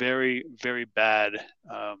is a very, very bad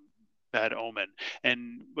omen.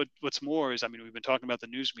 And what's more is, I mean, we've been talking about the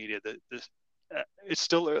news media. It's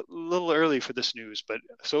still a little early for this news, but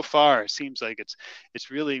so far it seems like it's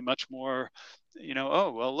really much more,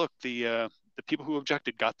 oh, well, look, the people who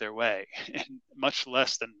objected got their way, and much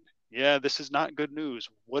less than, this is not good news.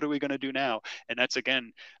 What are we going to do now? And that's,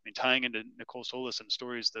 again, I mean, tying into Nicole Solis and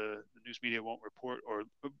stories the news media won't report or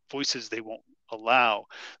voices they won't allow.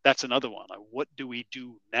 That's another one. Like, what do we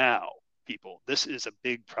do now? People, this is a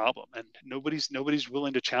big problem, and nobody's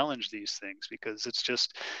willing to challenge these things because it's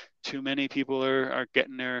just too many people are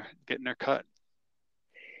getting their cut.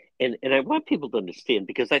 And I want people to understand,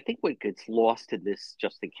 because I think what gets lost in this,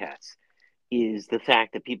 Justin Katz, is the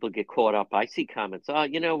fact that people get caught up. I see comments, I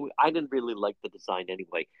didn't really like the design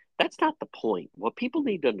anyway. That's not the point. What people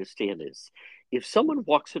need to understand is, if someone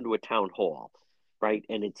walks into a town hall, right,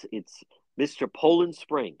 and it's Mr. Poland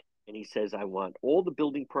Spring, and he says, I want all the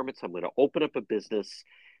building permits. I'm going to open up a business,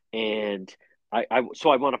 and So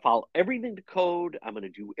I want to follow everything to code. I'm going to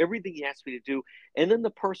do everything he asked me to do. And then the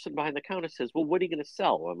person behind the counter says, well, what are you going to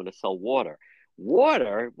sell? I'm going to sell water.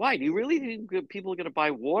 Water? Why? Do you really think people are going to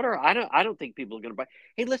buy water? I don't think people are going to buy.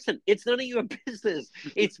 Hey, listen, it's none of your business.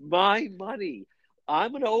 It's my money.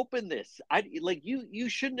 I'm going to open this. You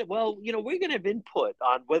shouldn't. Well, we're going to have input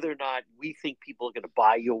on whether or not we think people are going to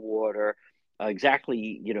buy your water.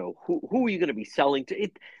 Exactly, who are you going to be selling to?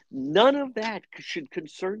 None of that should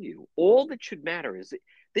concern you. All that should matter is that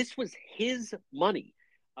this was his money.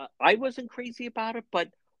 I wasn't crazy about it, but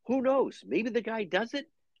who knows? Maybe the guy does it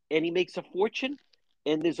and he makes a fortune.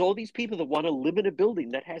 And there's all these people that want to live in a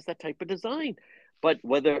building that has that type of design. But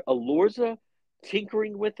whether Alorza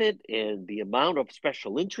tinkering with it and the amount of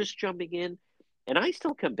special interest jumping in, and I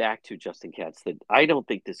still come back to, Justin Katz, that I don't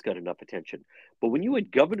think this got enough attention. But when you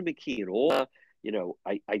had Governor McKee and all,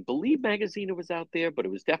 I believe Magaziner was out there, but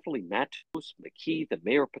it was definitely Matos, McKee, the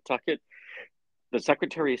mayor of Pawtucket, the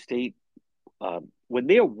Secretary of State, when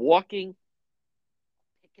they're walking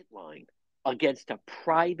picket line against a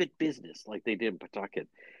private business like they did in Pawtucket,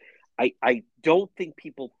 I don't think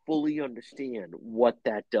people fully understand what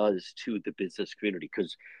that does to the business community.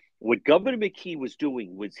 Because what Governor McKee was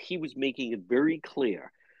doing was he was making it very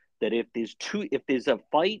clear that if there's a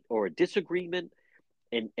fight or a disagreement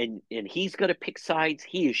and he's going to pick sides,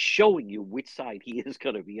 he is showing you which side he is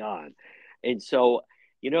going to be on. And so,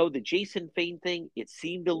 the Jason Fain thing, it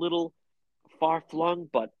seemed a little far flung,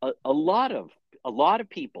 but a lot of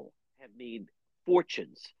people have made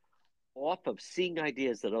fortunes off of seeing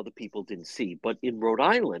ideas that other people didn't see. But in Rhode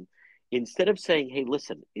Island, instead of saying, hey,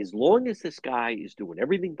 listen, as long as this guy is doing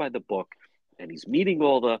everything by the book and he's meeting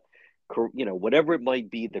all the, whatever it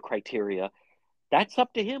might be, the criteria, that's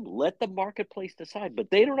up to him. Let the marketplace decide.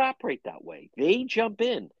 But they don't operate that way. They jump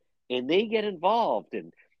in and they get involved,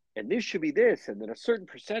 and this should be this, and then a certain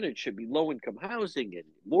percentage should be low-income housing and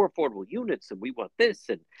more affordable units, and we want this,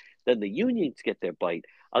 and then the unions get their bite.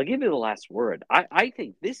 I'll give you the last word. I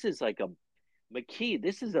think this is like McKee,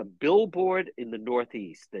 this is a billboard in the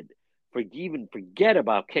Northeast that forget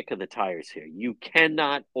about kicking the tires here. You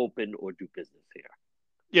cannot open or do business here.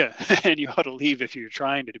 Yeah, and you ought to leave if you're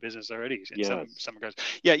trying to do business already. In some regards,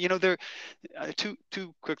 yeah. There.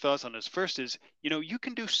 Two quick thoughts on this. First is, you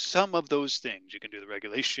can do some of those things. You can do the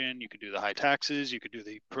regulation. You can do the high taxes. You can do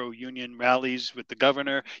the pro-union rallies with the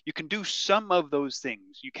governor. You can do some of those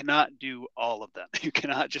things. You cannot do all of them. You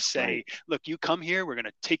cannot just say, right, look, you come here, we're going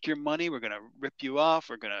to take your money, we're going to rip you off,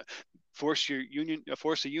 we're going to force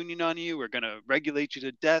a union on you, we're going to regulate you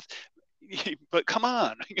to death. But come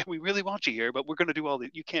on, we really want you here, but we're going to do all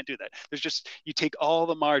the. You can't do that. There's just, you take all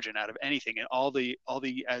the margin out of anything, and all the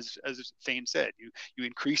as Fain said, you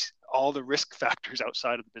increase all the risk factors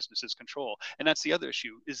outside of the business's control. And that's the other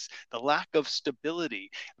issue, is the lack of stability.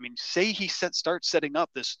 I mean, say he starts setting up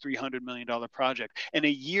this $300 million project, and a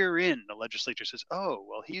year in, the legislature says, oh,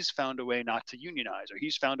 well, he's found a way not to unionize, or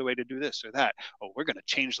he's found a way to do this or that. Oh, we're going to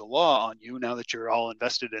change the law on you now that you're all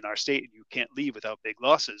invested in our state and you can't leave without big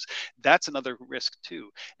losses. That's another risk too.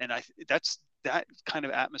 And that kind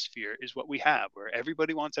of atmosphere is what we have, where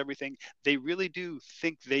everybody wants everything. They really do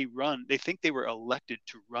think they think they were elected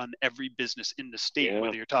to run every business in the state,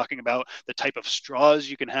 whether you're talking about the type of straws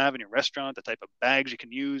you can have in your restaurant, the type of bags you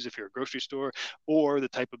can use if you're a grocery store, or the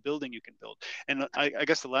type of building you can build. And I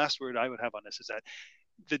guess the last word I would have on this is that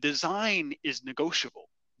the design is negotiable.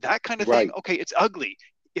 That kind of thing, okay, it's ugly.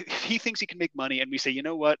 If he thinks he can make money and we say, you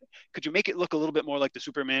know what, could you make it look a little bit more like the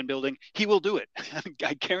Superman building? He will do it.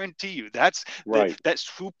 I guarantee you. That's right. That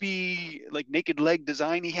swoopy, like naked leg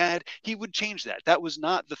design he had, he would change that. That was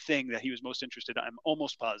not the thing that he was most interested in. I'm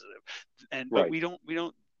almost positive. But we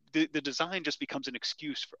don't, the design just becomes an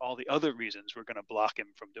excuse for all the other reasons we're going to block him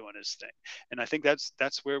from doing his thing. And I think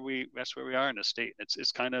that's where we are in the state.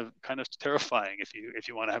 It's kind of terrifying if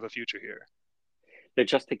you want to have a future here. Now,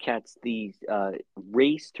 Justin Katz, the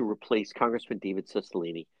race to replace Congressman David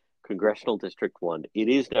Cicilline, Congressional District 1, it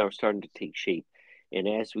is now starting to take shape. And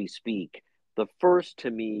as we speak, the first, to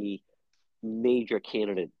me, major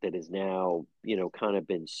candidate that is now, kind of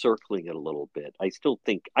been circling it a little bit. I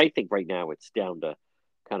think right now it's down to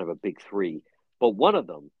kind of a big three. But one of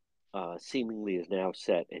them seemingly is now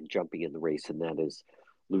set and jumping in the race, and that is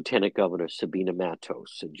Lieutenant Governor Sabina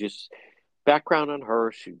Matos. And just background on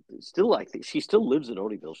her, she still lives in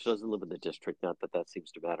Odeyville. She doesn't live in the district, not that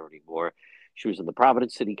seems to matter anymore. She was in the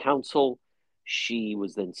Providence City Council. She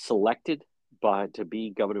was then selected to be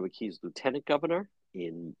Governor McKee's lieutenant governor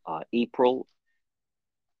in April.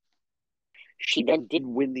 She then did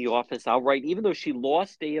win the office outright, even though she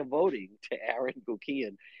lost day of voting to Aaron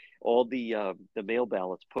Gukian. All the mail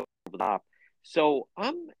ballots put over the top. So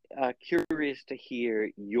I'm curious to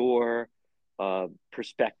hear your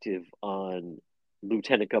perspective on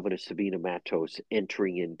Lieutenant Governor Sabina Matos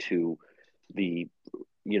entering into the,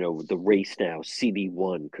 the race now,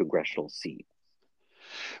 CD1 congressional seat.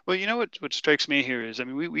 Well, you know what strikes me here is, I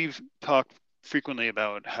mean, we've talked frequently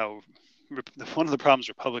about how one of the problems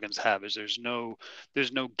Republicans have is there's no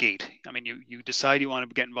gate. I mean, you decide you want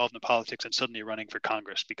to get involved in the politics and suddenly you're running for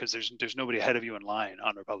Congress because there's nobody ahead of you in line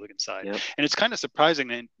on the Republican side. Yep. And it's kind of surprising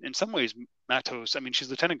that in some ways Matos, I mean, she's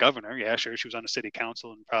lieutenant governor, yeah, sure, she was on a city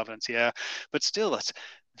council in Providence, yeah, but still,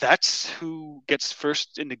 that's who gets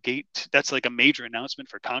first in the gate. That's like a major announcement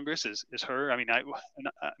for Congress is her. I mean, I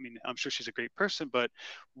mean, I'm sure she's a great person, but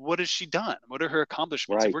what has she done? What are her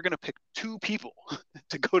accomplishments? If Right. we're going to pick two people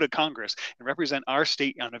to go to Congress and represent our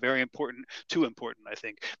state on a very important, too important, I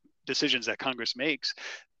think, decisions that Congress makes,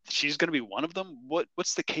 she's going to be one of them.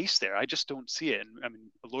 What's the case there? I just don't see it. And I mean,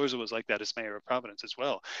 Elorza was like that as mayor of Providence as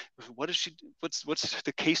well. What is she? What's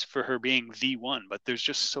the case for her being the one? But there's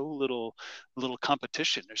just so little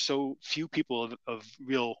competition. There's so few people of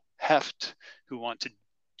real heft who want to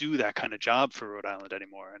do that kind of job for Rhode Island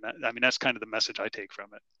anymore. And I mean, that's kind of the message I take from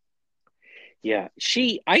it. Yeah,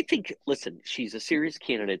 I think, listen, she's a serious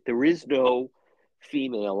candidate. There is no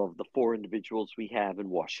female of the four individuals we have in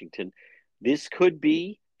Washington. This could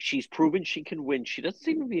be, she's proven she can win. She doesn't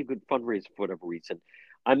seem to be a good fundraiser for whatever reason.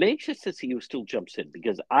 I'm anxious to see who still jumps in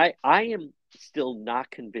because I am still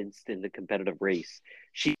not convinced in the competitive race.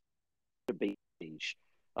 She debate stage.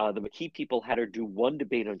 The McKee people had her do one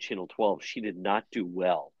debate on Channel 12. She did not do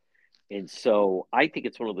well. And so I think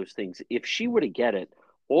it's one of those things. If she were to get it,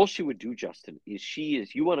 all she would do, Justin, is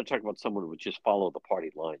you want to talk about someone who would just follow the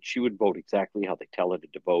party line. She would vote exactly how they tell her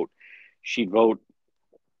to vote. She'd vote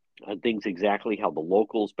on things exactly how the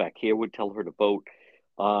locals back here would tell her to vote.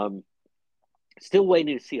 Still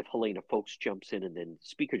waiting to see if Helena Foulkes jumps in, and then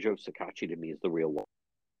Speaker Joe Shekarchi to me is the real one.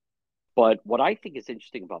 But what I think is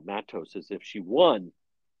interesting about Matos is if she won,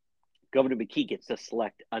 Governor McKee gets to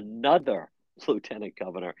select another lieutenant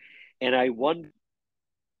governor. And I wonder,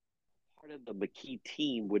 part of the McKee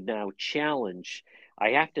team would now challenge.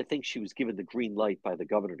 I have to think she was given the green light by the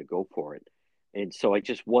governor to go for it. And so I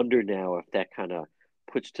just wonder now if that kind of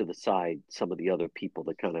puts to the side some of the other people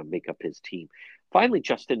that kind of make up his team. Finally,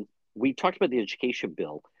 Justin, we talked about the education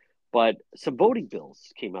bill, but some voting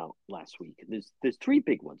bills came out last week. There's three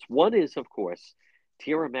big ones. One is, of course,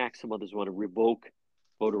 Tiara Max and others want to revoke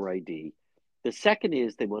voter ID. The second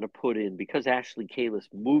is they want to put in, because Ashley Kalus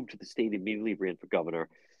moved to the state immediately, ran for governor,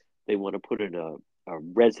 they want to put in a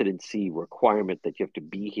residency requirement that you have to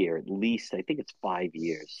be here at least, I think it's 5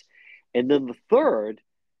 years. And then the third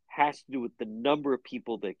has to do with the number of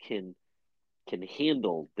people that can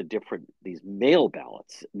handle these mail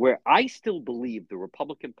ballots, where I still believe the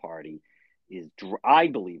Republican Party is, I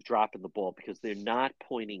believe, dropping the ball because they're not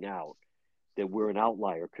pointing out that we're an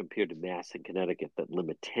outlier compared to Mass and Connecticut that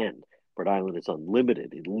limit 10. Rhode Island is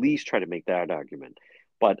unlimited. At least try to make that argument.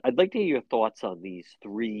 But I'd like to hear your thoughts on these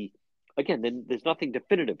three. Again, then there's nothing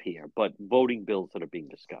definitive here, but voting bills that are being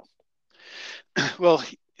discussed. Well,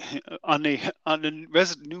 on the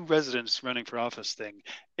new residents running for office thing,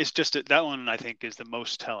 it's just that one I think is the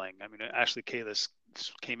most telling. I mean, Ashley Kalus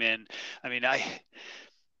came in. I mean,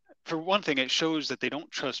 for one thing, it shows that they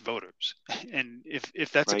don't trust voters. And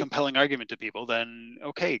if that's a compelling argument to people, then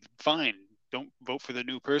okay, fine, don't vote for the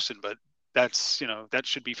new person. But that's, that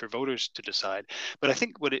should be for voters to decide. But I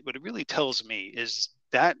think what it really tells me is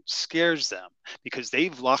that scares them because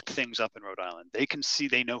they've locked things up in Rhode Island.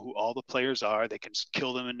 They know who all the players are. They can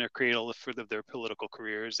kill them in their cradle for their political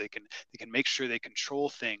careers. They can make sure they control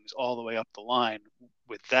things all the way up the line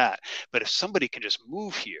with that. But if somebody can just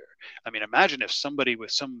move here, I mean, imagine if somebody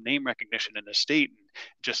with some name recognition in the state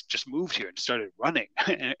just moved here and started running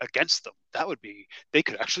against them. They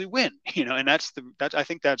could actually win, and I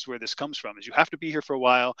think that's where this comes from, is you have to be here for a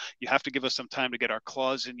while. You have to give us some time to get our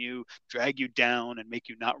claws in you, drag you down and make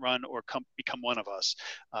you not run or become one of us.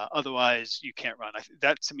 Otherwise you can't run.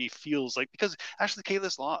 That to me feels like, because Ashley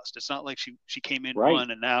Kalus lost. It's not like she came in,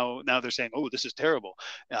 won, and now they're saying, oh, this is terrible.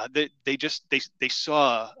 They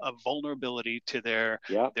saw a vulnerability to their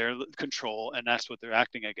control, and that's what they're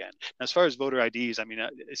acting again. And as far as voter IDs, I mean,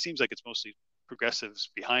 it seems like it's mostly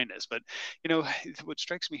progressives behind this, but what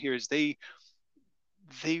strikes me here is they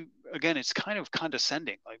again, it's kind of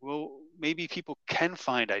condescending. Like, well, maybe people can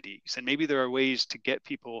find IDs, and maybe there are ways to get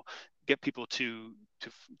people to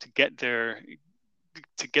get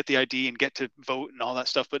the ID and get to vote and all that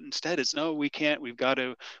stuff. But instead, it's no, we can't. We've got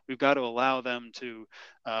to allow them to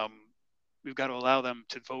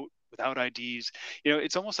vote without IDs. You know,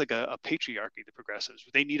 it's almost like a patriarchy, the progressives.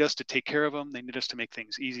 They need us to take care of them. They need us to make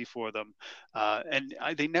things easy for them.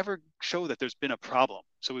 They never show that there's been a problem.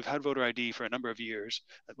 So we've had voter ID for a number of years,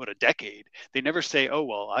 about a decade. They never say, oh,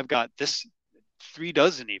 well, I've got this 3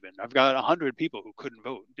 dozen even. I've got 100 people who couldn't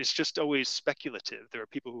vote. It's just always speculative. There are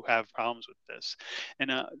people who have problems with this.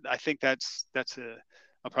 And I think that's a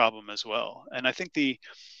problem as well. And I think the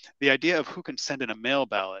idea of who can send in a mail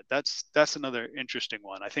ballot, that's another interesting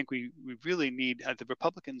one. I think we really need, the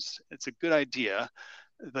Republicans, it's a good idea,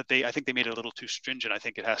 but I think they made it a little too stringent. I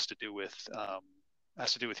think it has to do with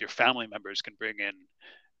your family members can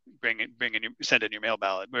send in your mail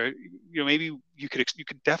ballot, where, you know, maybe you could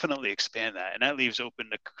definitely expand that, and that leaves open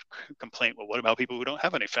the complaint, well, what about people who don't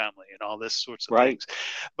have any family and all this sorts of things.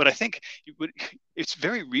 But I think it's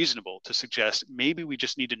very reasonable to suggest maybe we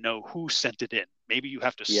just need to know who sent it in. Maybe you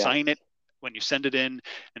have to sign it when you send it in,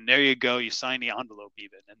 and there you go, you sign the envelope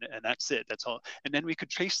even, and that's it, that's all. And then we could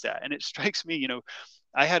trace that. And it strikes me, you know,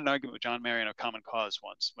 I had an argument with John Marion of Common Cause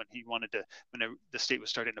once, when he wanted to, when the state was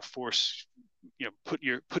starting to force, you know, put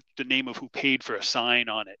the name of who paid for a sign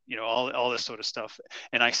on it, you know, all this sort of stuff.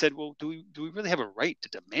 And I said, well, do we really have a right to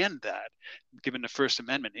demand that, given the First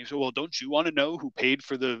Amendment? He said, well, don't you want to know who paid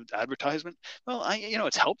for the advertisement? Well, you know,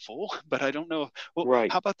 it's helpful, but I don't know. Well,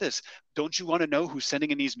 how about this? Don't you want to know who's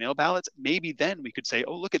sending in these mail ballots? Maybe then we could say,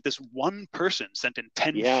 oh, look at this one person sent in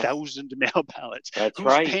 10,000 mail ballots. That's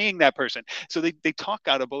who's paying that person? So they talk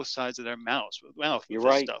out of both sides of their mouths with this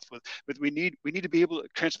stuff. With we need to be able to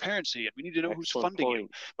transparency, and we need to know who's funding you.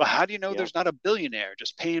 But how do you know there's not a billionaire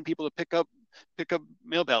just paying people to pick up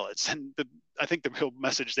mail ballots? And I think the real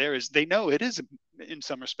message there is they know it is, in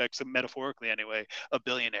some respects, metaphorically anyway, a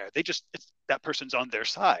billionaire. That person's on their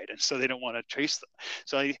side, and so they don't want to trace them.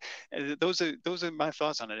 So those are my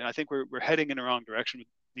thoughts on it. And I think we're heading in the wrong direction with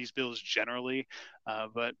these bills generally,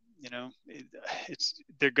 but you know,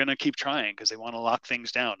 they're going to keep trying because they want to lock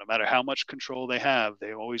things down. No matter how much control they have,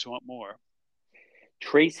 they always want more.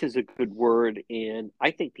 Trace is a good word, and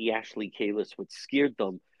I think the Ashley Kalus, what scared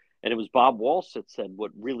them, and it was Bob Walsh that said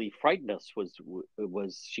what really frightened us was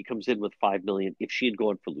she comes in with $5 million. If she had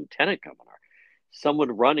gone for lieutenant governor,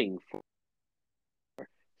 someone running for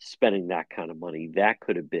spending that kind of money, that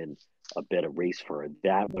could have been a better race for her.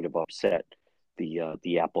 That would have upset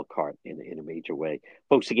the apple cart in a major way.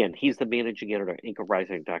 Folks, again, he's the managing editor at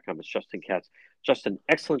IncoRising.com. It's Justin Katz. Justin,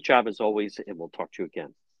 excellent job as always, and we'll talk to you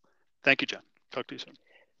again. Thank you, John. Talk to you soon.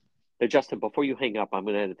 Now, Justin, before you hang up, I'm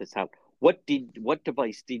going to edit this out. What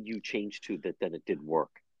device did you change to that then it didn't work?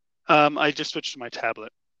 I just switched to my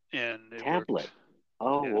tablet, and it tablet. Worked.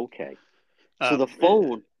 Oh, yeah. Okay. So the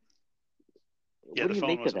phone. Yeah, what do the you phone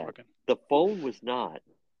make of wasn't that? working. The phone was not,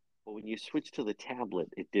 but when you switched to the tablet,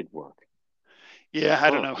 it did work. Yeah,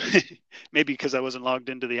 I don't know. Maybe because I wasn't logged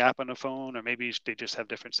into the app on the phone, or maybe they just have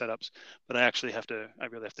different setups. But I really have to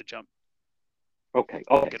jump. Okay.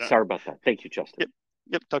 Sorry about that. Thank you, Justin.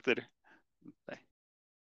 Yep. Talk later. Bye.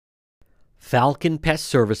 Falcon Pest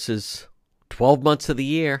Services. 12 months of the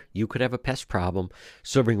year, you could have a pest problem.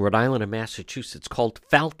 Serving Rhode Island and Massachusetts, called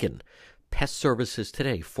Falcon Pest Services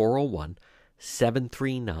today,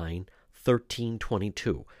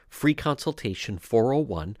 401-739-1322. Free consultation,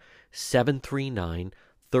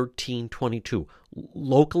 401-739-1322.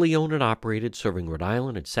 Locally owned and operated, serving Rhode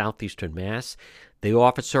Island and southeastern Mass. They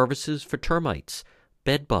offer services for termites,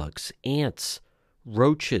 bed bugs, ants,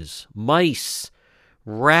 roaches, mice,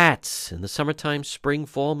 rats, in the summertime, spring,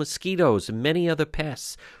 fall, mosquitoes, and many other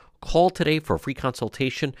pests. Call today for a free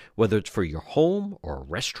consultation, whether it's for your home or a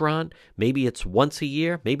restaurant. Maybe it's once a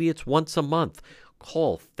year, maybe it's once a month.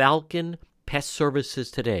 Call Falcon Pest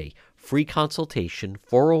Services today. Free consultation,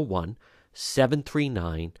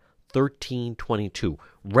 401-739-1322.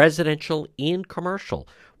 Residential and commercial,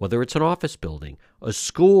 whether it's an office building, a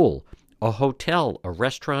school, a hotel, a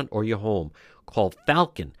restaurant, or your home. Call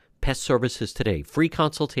Falcon Pest Services today. Free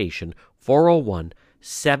consultation,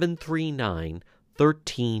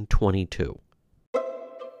 401-739-1322.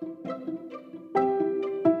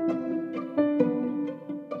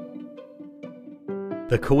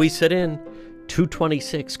 The Coesit Inn,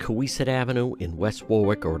 226 Coesit Avenue in West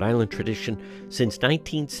Warwick, a Rhode Island tradition since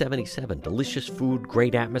 1977. Delicious food,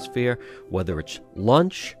 great atmosphere, whether it's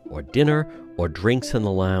lunch or dinner or drinks in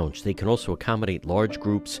the lounge. They can also accommodate large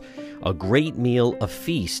groups. A great meal, a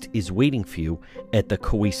feast, is waiting for you at the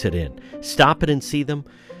Coesit Inn. Stop it and see them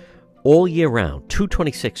all year round.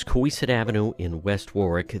 226 Coesit Avenue in West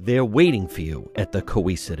Warwick. They're waiting for you at the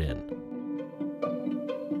Coesit Inn.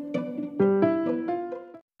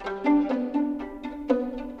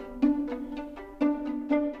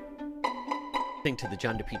 To the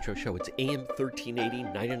John DePietro Show. It's AM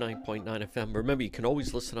 1380, 99.9 FM. Remember, you can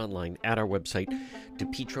always listen online at our website,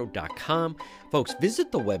 DePietro.com. Folks,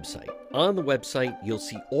 visit the website. On the website, you'll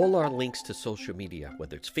see all our links to social media,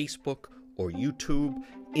 whether it's Facebook or YouTube,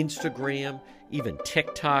 Instagram, even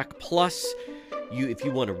TikTok. Plus, if you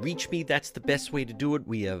want to reach me, that's the best way to do it.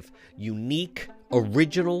 We have unique,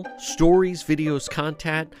 original stories, videos,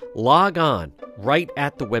 content. Log on right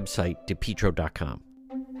at the website, DePietro.com.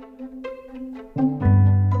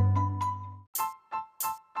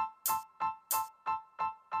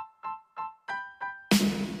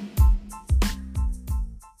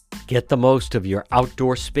 Get the most of your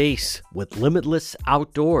outdoor space with Limitless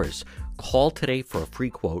Outdoors. Call today for a free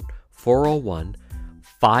quote,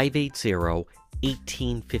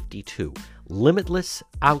 401-580-1852. Limitless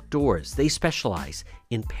Outdoors. They specialize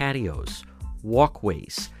in patios,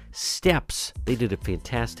 walkways, steps. They did a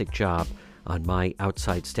fantastic job on my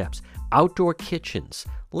outside steps. Outdoor kitchens,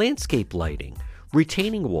 landscape lighting,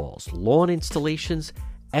 retaining walls, lawn installations,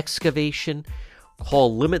 excavation.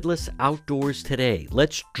 Call Limitless Outdoors today.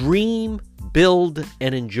 Let's dream, build,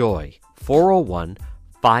 and enjoy.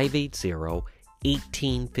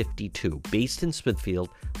 401-580-1852. Based in Smithfield,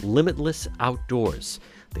 Limitless Outdoors.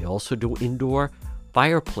 They also do indoor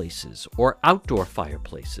fireplaces or outdoor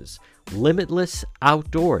fireplaces. Limitless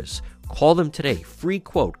Outdoors. Call them today. Free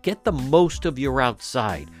quote. Get the most of your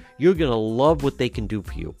outside. You're going to love what they can do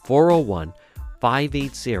for you.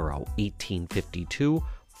 401-580-1852.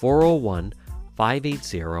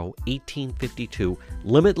 401-580-1852.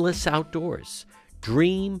 Limitless Outdoors.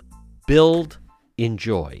 Dream, build,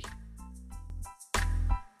 enjoy.